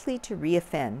who's likely to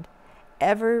reoffend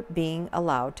ever being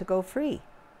allowed to go free?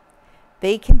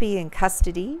 They can be in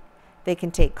custody, they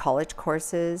can take college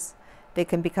courses, they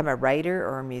can become a writer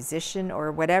or a musician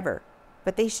or whatever,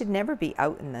 but they should never be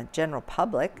out in the general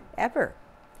public, ever.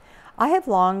 I have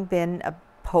long been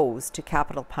opposed to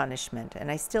capital punishment,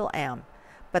 and I still am,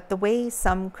 but the way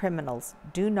some criminals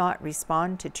do not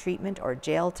respond to treatment or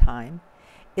jail time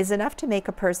is enough to make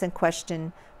a person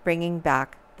question bringing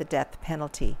back the death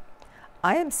penalty.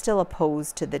 I am still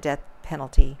opposed to the death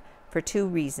penalty for two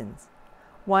reasons.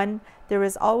 One, there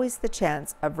is always the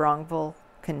chance of wrongful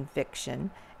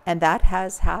conviction, and that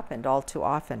has happened all too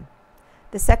often.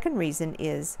 The second reason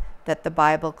is that the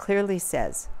Bible clearly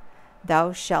says,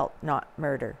 "Thou shalt not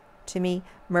murder." To me,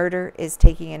 murder is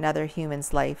taking another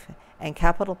human's life, and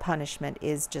capital punishment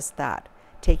is just that,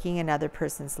 taking another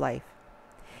person's life.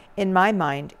 In my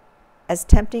mind, as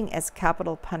tempting as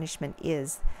capital punishment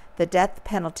is, the death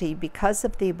penalty, because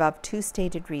of the above two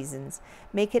stated reasons,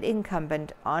 make it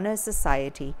incumbent on a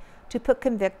society to put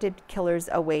convicted killers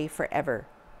away forever,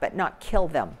 but not kill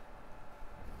them.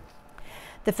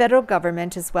 The federal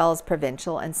government, as well as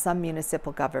provincial and some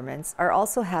municipal governments, are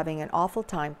also having an awful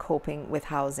time coping with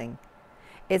housing.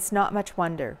 It's not much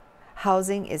wonder.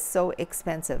 Housing is so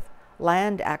expensive.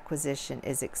 Land acquisition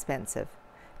is expensive.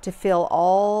 To fill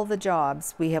all the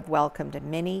jobs, we have welcomed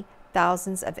many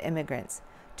thousands of immigrants.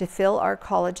 To fill our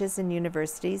colleges and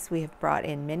universities, we have brought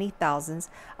in many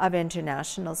thousands of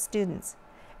international students.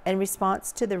 In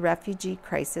response to the refugee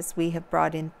crisis, we have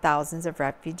brought in thousands of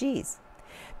refugees.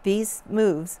 These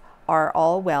moves are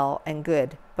all well and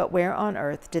good, but where on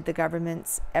earth did the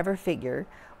governments ever figure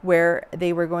where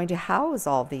they were going to house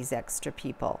all these extra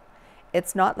people?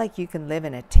 It's not like you can live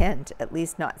in a tent, at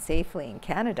least not safely in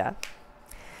Canada.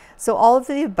 So all of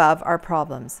the above are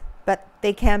problems, but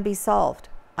they can be solved.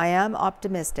 I am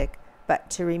optimistic, but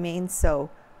to remain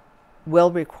so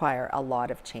will require a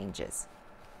lot of changes.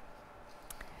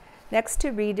 Next, to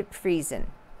read Friesen,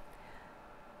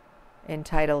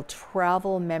 entitled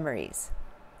Travel Memories.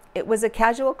 It was a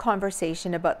casual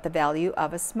conversation about the value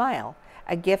of a smile,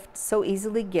 a gift so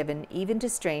easily given, even to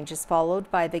strangers, followed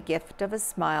by the gift of a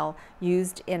smile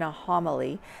used in a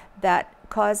homily that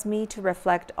caused me to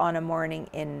reflect on a morning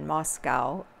in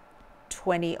Moscow,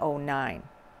 2009.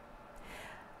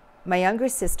 My younger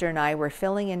sister and I were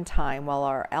filling in time while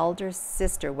our elder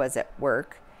sister was at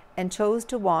work and chose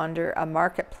to wander a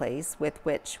marketplace with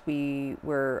which we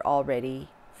were already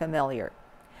familiar.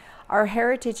 Our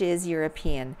heritage is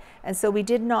European, and so we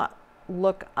did not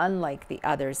look unlike the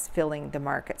others filling the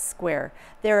market square.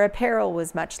 Their apparel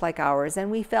was much like ours,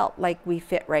 and we felt like we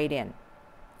fit right in.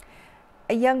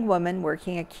 A young woman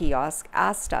working a kiosk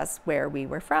asked us where we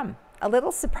were from. A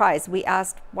little surprised, we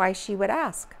asked why she would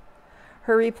ask.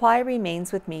 Her reply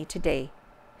remains with me today.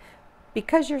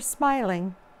 Because you're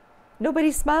smiling.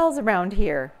 Nobody smiles around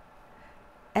here.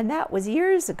 And that was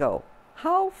years ago.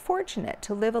 How fortunate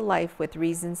to live a life with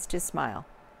reasons to smile,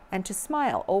 and to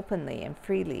smile openly and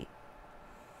freely.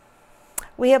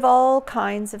 We have all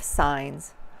kinds of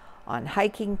signs on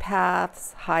hiking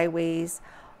paths, highways,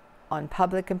 on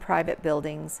public and private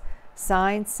buildings.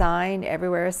 Sign,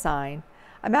 everywhere a sign.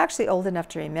 I'm actually old enough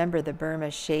to remember the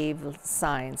Burma shave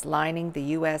signs lining the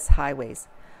U.S. highways.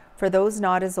 For those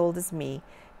not as old as me,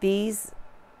 these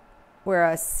were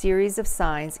a series of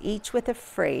signs, each with a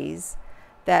phrase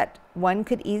that one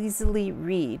could easily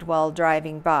read while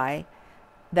driving by,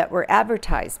 that were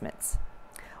advertisements.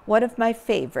 One of my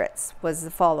favorites was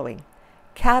the following: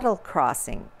 cattle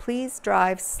crossing, please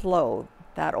drive slow,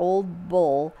 that old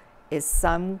bull is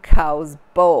some cow's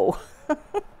beau.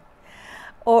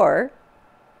 Or,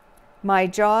 my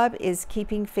job is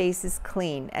keeping faces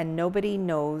clean and nobody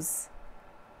knows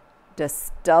the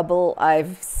stubble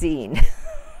I've seen.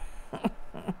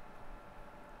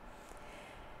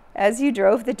 As you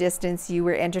drove the distance, you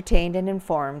were entertained and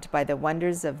informed by the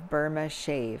wonders of Burma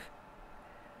shave.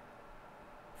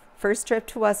 First trip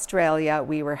to Australia,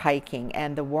 we were hiking,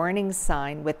 and the warning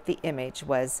sign with the image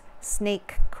was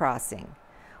snake crossing.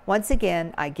 Once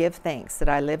again, I give thanks that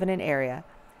I live in an area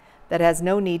that has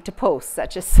no need to post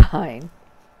such a sign.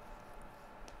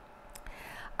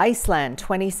 Iceland,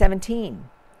 2017.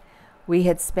 We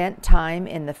had spent time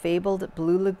in the fabled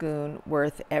Blue Lagoon,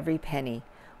 worth every penny.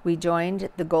 We joined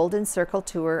the Golden Circle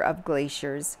tour of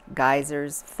glaciers,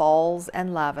 geysers, falls,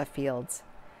 and lava fields.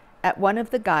 At one of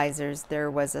the geysers, there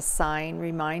was a sign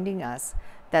reminding us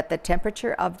that the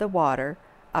temperature of the water,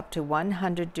 up to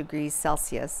 100 degrees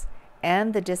Celsius,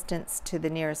 and the distance to the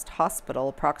nearest hospital,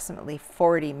 approximately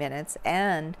 40 minutes,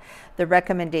 and the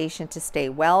recommendation to stay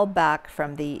well back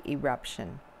from the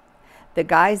eruption. The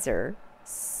geyser,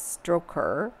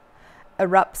 Stroker,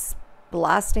 erupts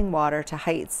blasting water to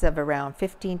heights of around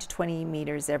 15 to 20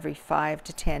 meters every 5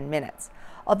 to 10 minutes,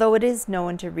 although it is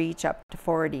known to reach up to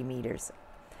 40 meters.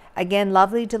 Again,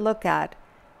 lovely to look at.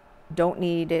 Don't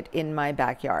need it in my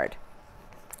backyard.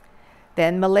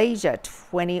 Then Malaysia,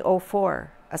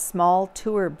 2004, a small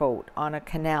tour boat on a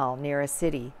canal near a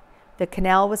city. The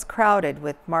canal was crowded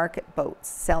with market boats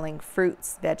selling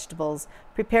fruits, vegetables,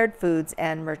 prepared foods,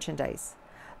 and merchandise.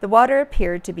 The water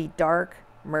appeared to be dark,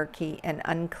 murky, and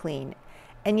unclean,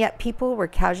 and yet people were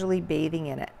casually bathing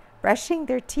in it, brushing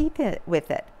their teeth with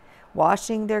it,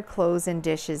 washing their clothes and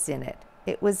dishes in it.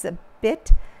 It was a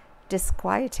bit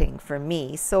disquieting for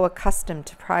me, so accustomed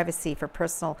to privacy for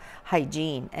personal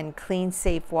hygiene and clean,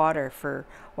 safe water for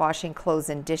washing clothes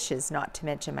and dishes, not to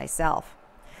mention myself.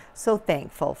 So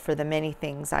thankful for the many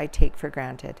things I take for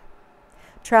granted.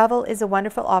 Travel is a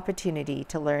wonderful opportunity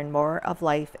to learn more of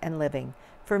life and living.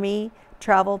 For me,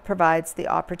 travel provides the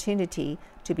opportunity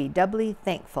to be doubly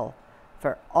thankful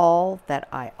for all that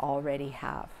I already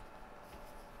have.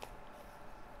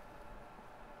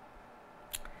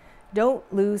 Don't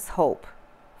lose hope.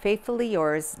 Faithfully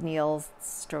yours, Neil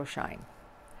Stroshine.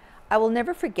 I will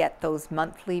never forget those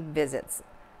monthly visits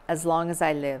as long as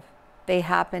I live. They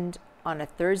happened on a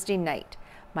Thursday night.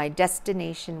 My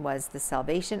destination was the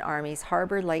Salvation Army's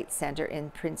Harbour Light Centre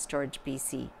in Prince George,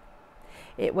 BC.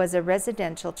 It was a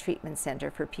residential treatment center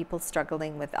for people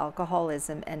struggling with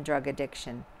alcoholism and drug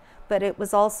addiction, but it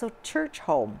was also church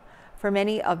home for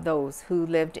many of those who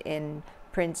lived in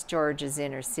Prince George's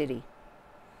inner city.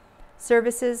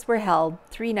 Services were held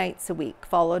 3 nights a week,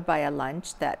 followed by a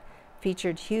lunch that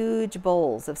featured huge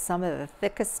bowls of some of the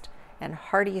thickest and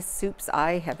heartiest soups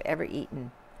I have ever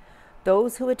eaten.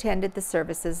 Those who attended the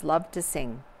services loved to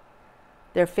sing.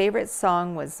 Their favorite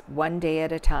song was One Day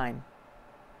at a Time.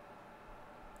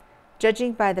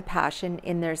 Judging by the passion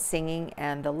in their singing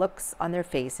and the looks on their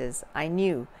faces, I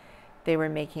knew they were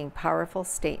making powerful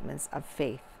statements of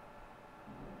faith.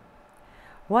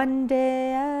 One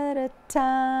day at a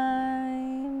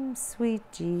time, sweet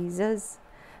Jesus.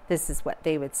 This is what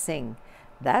they would sing.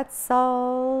 That's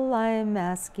all I'm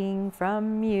asking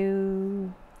from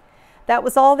you. That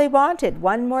was all they wanted,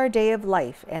 one more day of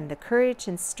life and the courage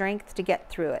and strength to get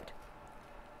through it.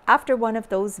 After one of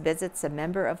those visits, a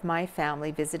member of my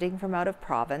family visiting from out of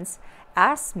province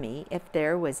asked me if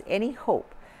there was any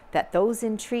hope that those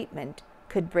in treatment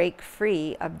could break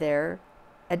free of their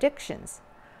addictions.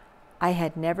 I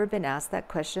had never been asked that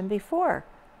question before,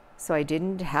 so I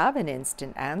didn't have an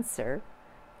instant answer.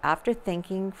 After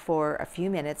thinking for a few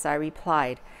minutes, I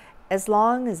replied, as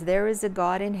long as there is a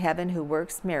God in heaven who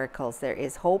works miracles, there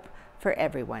is hope for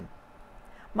everyone.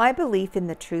 My belief in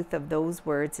the truth of those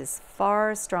words is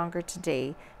far stronger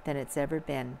today than it's ever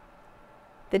been.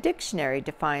 The dictionary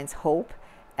defines hope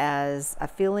as a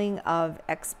feeling of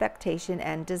expectation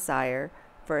and desire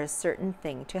for a certain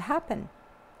thing to happen.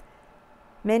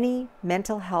 Many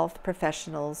mental health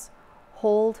professionals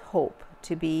hold hope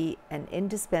to be an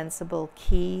indispensable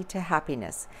key to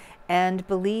happiness and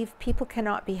believe people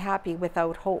cannot be happy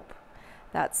without hope.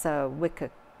 That's a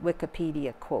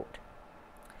Wikipedia quote.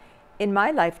 In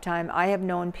my lifetime, I have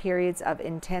known periods of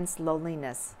intense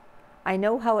loneliness. I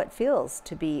know how it feels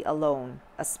to be alone,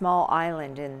 a small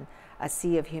island in a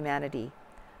sea of humanity.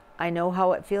 I know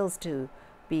how it feels to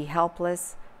be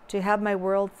helpless, to have my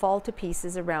world fall to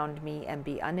pieces around me and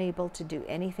be unable to do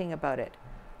anything about it.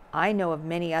 I know of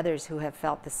many others who have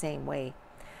felt the same way.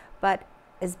 But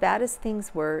as bad as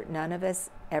things were, none of us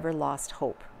ever lost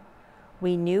hope.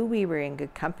 We knew we were in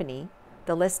good company.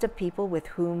 The list of people with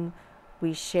whom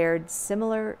we shared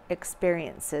similar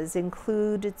experiences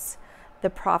includes the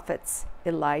prophets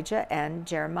Elijah and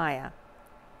Jeremiah,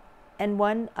 and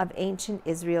one of ancient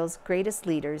Israel's greatest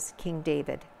leaders, King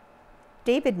David.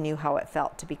 David knew how it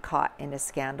felt to be caught in a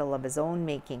scandal of his own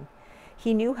making.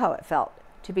 He knew how it felt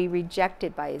to be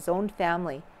rejected by his own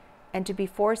family and to be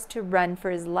forced to run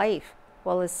for his life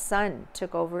while his son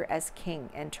took over as king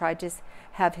and tried to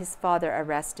have his father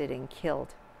arrested and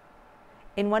killed.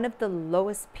 In one of the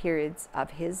lowest periods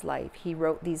of his life, he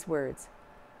wrote these words,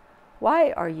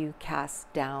 "Why are you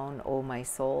cast down, O my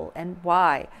soul, and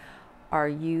why are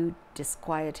you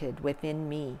disquieted within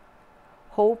me?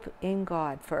 Hope in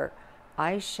God, for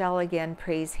I shall again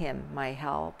praise him, my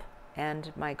help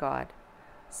and my God."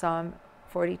 Psalm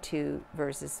 42,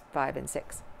 verses 5 and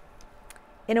 6.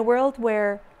 In a world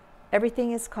where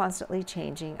everything is constantly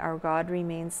changing, our God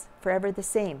remains forever the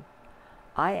same.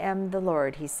 I am the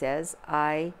Lord, he says,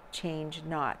 I change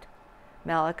not.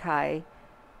 Malachi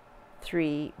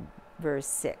 3, verse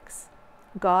 6.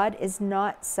 God is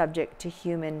not subject to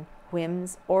human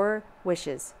whims or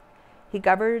wishes. He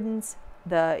governs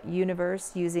the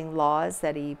universe using laws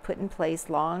that he put in place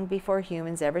long before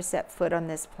humans ever set foot on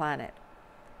this planet.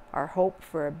 Our hope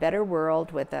for a better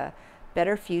world with a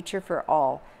better future for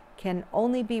all can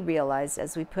only be realized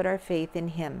as we put our faith in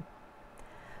him.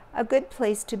 A good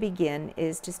place to begin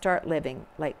is to start living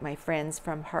like my friends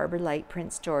from Harbor Light,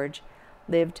 Prince George,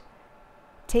 lived.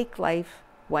 Take life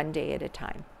one day at a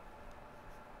time.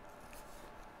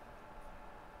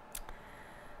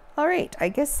 All right, I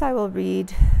guess I will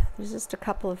read, there's just a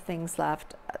couple of things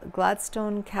left.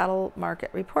 Gladstone Cattle Market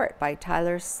Report by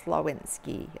Tyler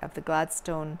Slawinski of the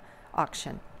Gladstone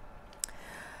Auction.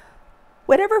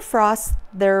 Whatever frost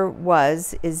there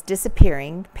was is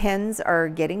disappearing. Pens are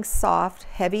getting soft.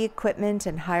 Heavy equipment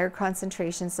and higher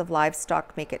concentrations of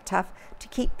livestock make it tough to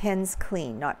keep pens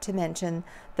clean, not to mention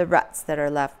the ruts that are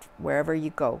left wherever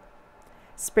you go.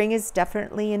 Spring is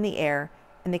definitely in the air,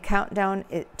 and the countdown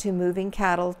to moving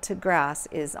cattle to grass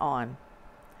is on.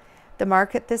 The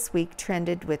market this week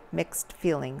trended with mixed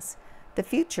feelings. The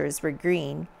futures were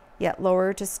green, yet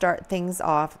lower to start things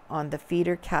off on the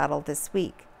feeder cattle this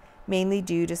week, mainly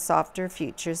due to softer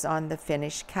futures on the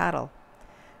finished cattle.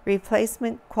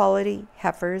 Replacement quality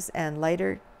heifers and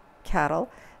lighter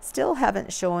cattle still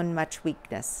haven't shown much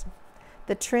weakness.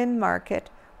 The trim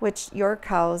market, which your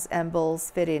cows and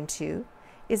bulls fit into,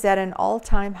 is at an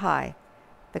all-time high.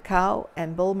 The cow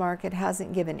and bull market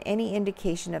hasn't given any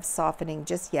indication of softening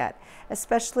just yet,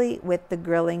 especially with the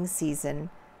grilling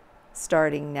season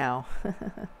starting now.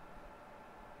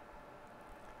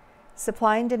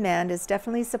 Supply and demand is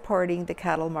definitely supporting the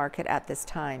cattle market at this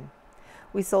time.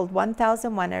 We sold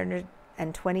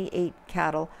 1,128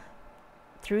 cattle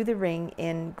through the ring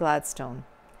in Gladstone.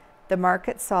 The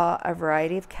market saw a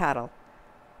variety of cattle.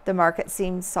 The market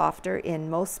seemed softer in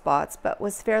most spots, but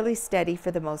was fairly steady for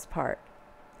the most part.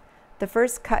 The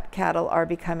first cut cattle are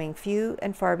becoming few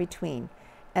and far between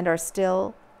and are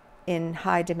still in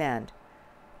high demand.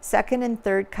 Second and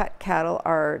third cut cattle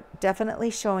are definitely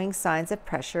showing signs of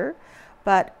pressure,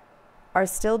 but are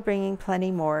still bringing plenty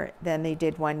more than they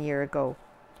did 1 year ago.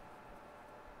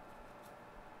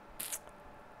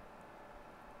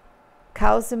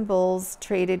 Cows and bulls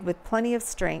traded with plenty of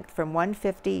strength from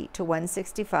 150 to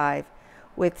 165,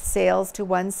 with sales to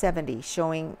 170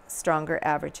 showing stronger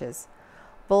averages.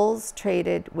 Bulls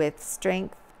traded with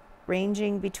strength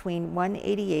ranging between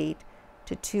 188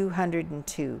 to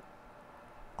 202.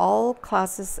 All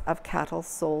classes of cattle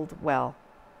sold well.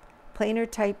 Plainer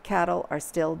type cattle are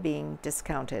still being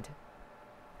discounted.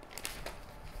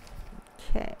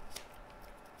 Okay.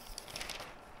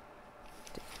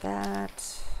 Did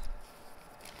that.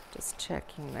 Just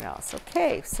checking what else.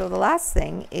 Okay, so the last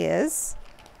thing is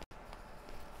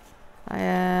I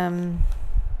am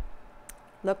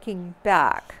looking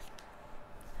back.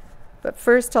 But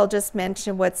first I'll just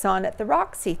mention what's on at the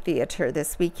Roxy Theatre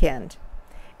this weekend.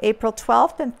 April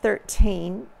 12th and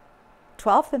 13th,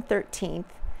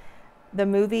 the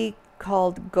movie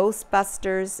called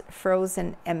Ghostbusters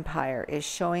Frozen Empire is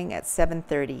showing at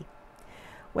 7:30.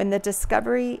 When the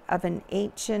discovery of an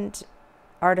ancient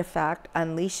artifact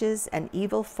unleashes an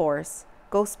evil force,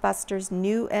 Ghostbusters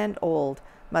new and old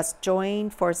must join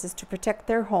forces to protect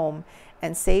their home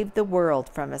and save the world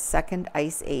from a second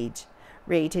ice age.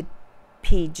 Rated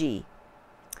PG.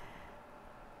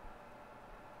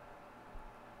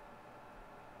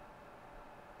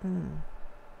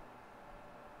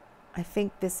 I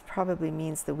think this probably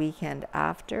means the weekend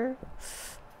after.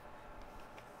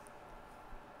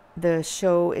 The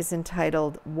show is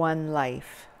entitled One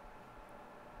Life.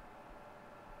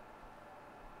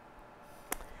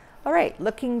 All right,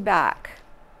 looking back.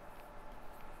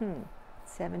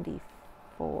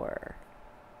 74.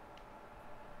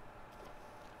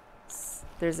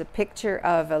 There's a picture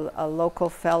of a local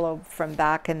fellow from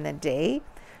back in the day,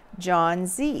 John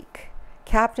Zeke,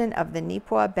 captain of the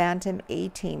Neepawa Bantam A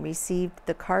team, received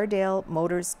the Cardale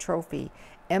Motors Trophy,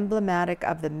 emblematic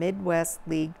of the Midwest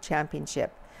League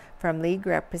Championship, from League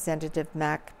Representative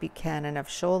Mac Buchanan of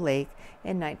Shoal Lake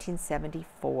in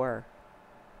 1974.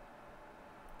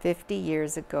 50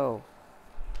 years ago.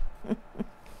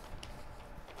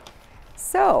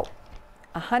 So,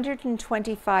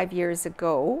 125 years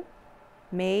ago,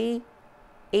 May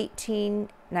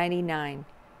 1899,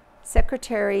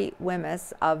 Secretary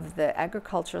Wemyss of the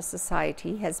Agricultural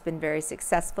Society has been very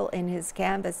successful in his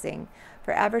canvassing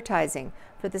for advertising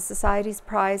for the Society's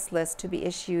prize list to be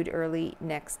issued early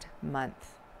next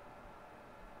month.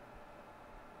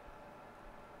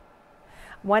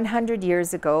 100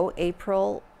 years ago,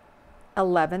 April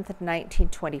 11th,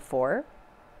 1924.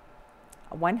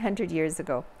 100 years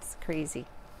ago. It's crazy.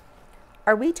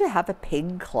 Are we to have a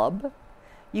pig club?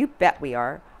 You bet we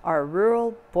are. Our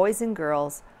rural boys and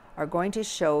girls are going to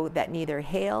show that neither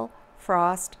hail,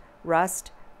 frost,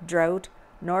 rust, drought,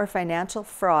 nor financial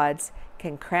frauds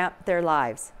can cramp their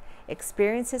lives.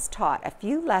 Experience has taught a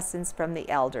few lessons from the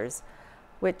elders,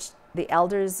 which the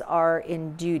elders are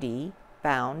in duty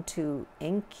bound to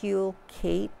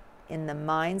inculcate in the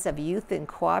minds of youth and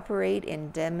cooperate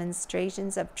in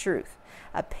demonstrations of truth.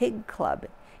 A pig club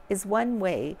is one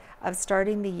way of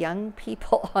starting the young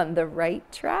people on the right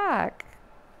track.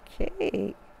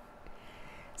 Okay.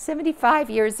 75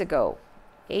 years ago,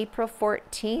 April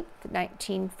 14th,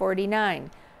 1949,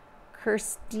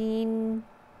 Kirstine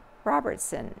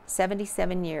Robertson,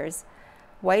 77 years,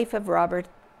 wife of Robert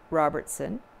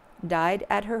Robertson, died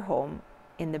at her home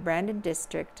in the Brandon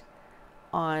district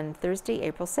on Thursday,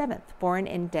 April 7th. Born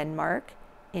in Denmark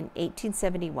in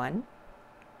 1871,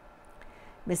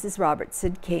 Mrs.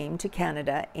 Robertson came to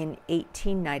Canada in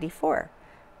 1894,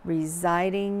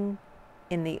 residing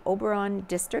in the Oberon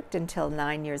district until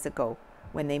 9 years ago,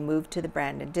 when they moved to the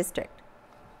Brandon district.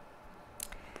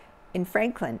 In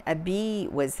Franklin, a bee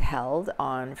was held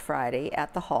on Friday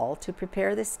at the hall to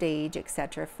prepare the stage,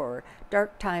 etc., for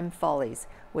Dark Time Follies,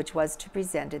 which was to be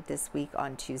presented this week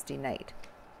on Tuesday night.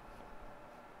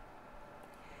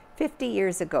 50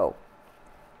 years ago,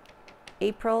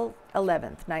 April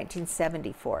 11th,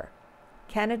 1974,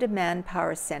 Canada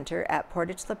Manpower Centre at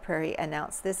Portage La Prairie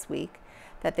announced this week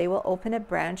that they will open a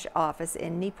branch office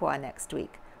in Neepawa next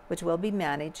week, which will be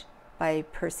managed by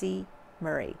Percy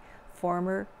Murray,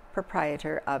 former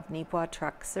proprietor of Neepawa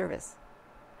Truck Service.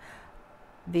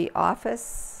 The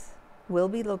office will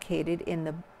be located in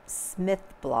the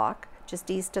Smith Block,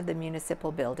 just east of the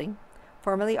municipal building,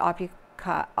 formerly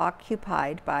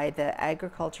occupied by the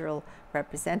agricultural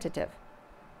representative.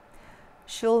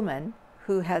 Schulman,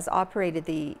 who has operated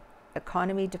the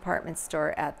economy department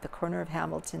store at the corner of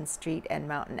Hamilton Street and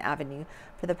Mountain Avenue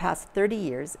for the past 30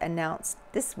 years, announced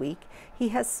this week he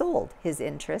has sold his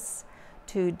interests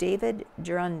to David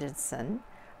Jacobsen,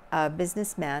 a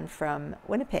businessman from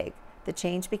Winnipeg. The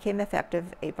change became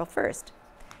effective April 1st.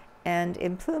 And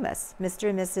in Plumas, Mr.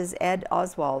 and Mrs. Ed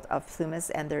Oswald of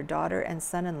Plumas and their daughter and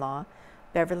son-in-law,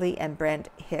 Beverly and Brent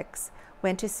Hicks,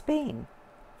 went to Spain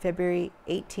February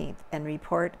 18th and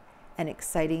report an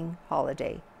exciting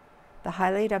holiday. The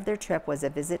highlight of their trip was a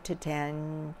visit to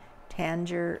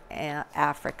Tanger,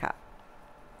 Africa.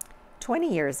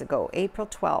 20 years ago, April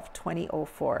 12,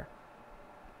 2004.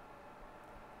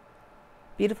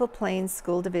 Beautiful Plains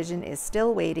School Division is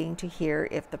still waiting to hear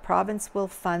if the province will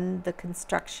fund the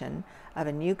construction of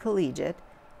a new collegiate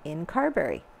in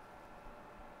Carberry.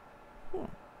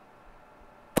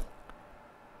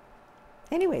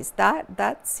 Anyways,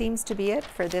 that seems to be it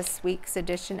for this week's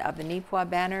edition of the Neepawa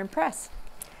Banner and Press.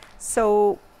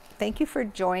 So thank you for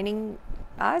joining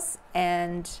us,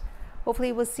 and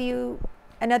hopefully we'll see you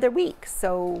another week.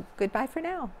 So goodbye for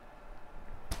now.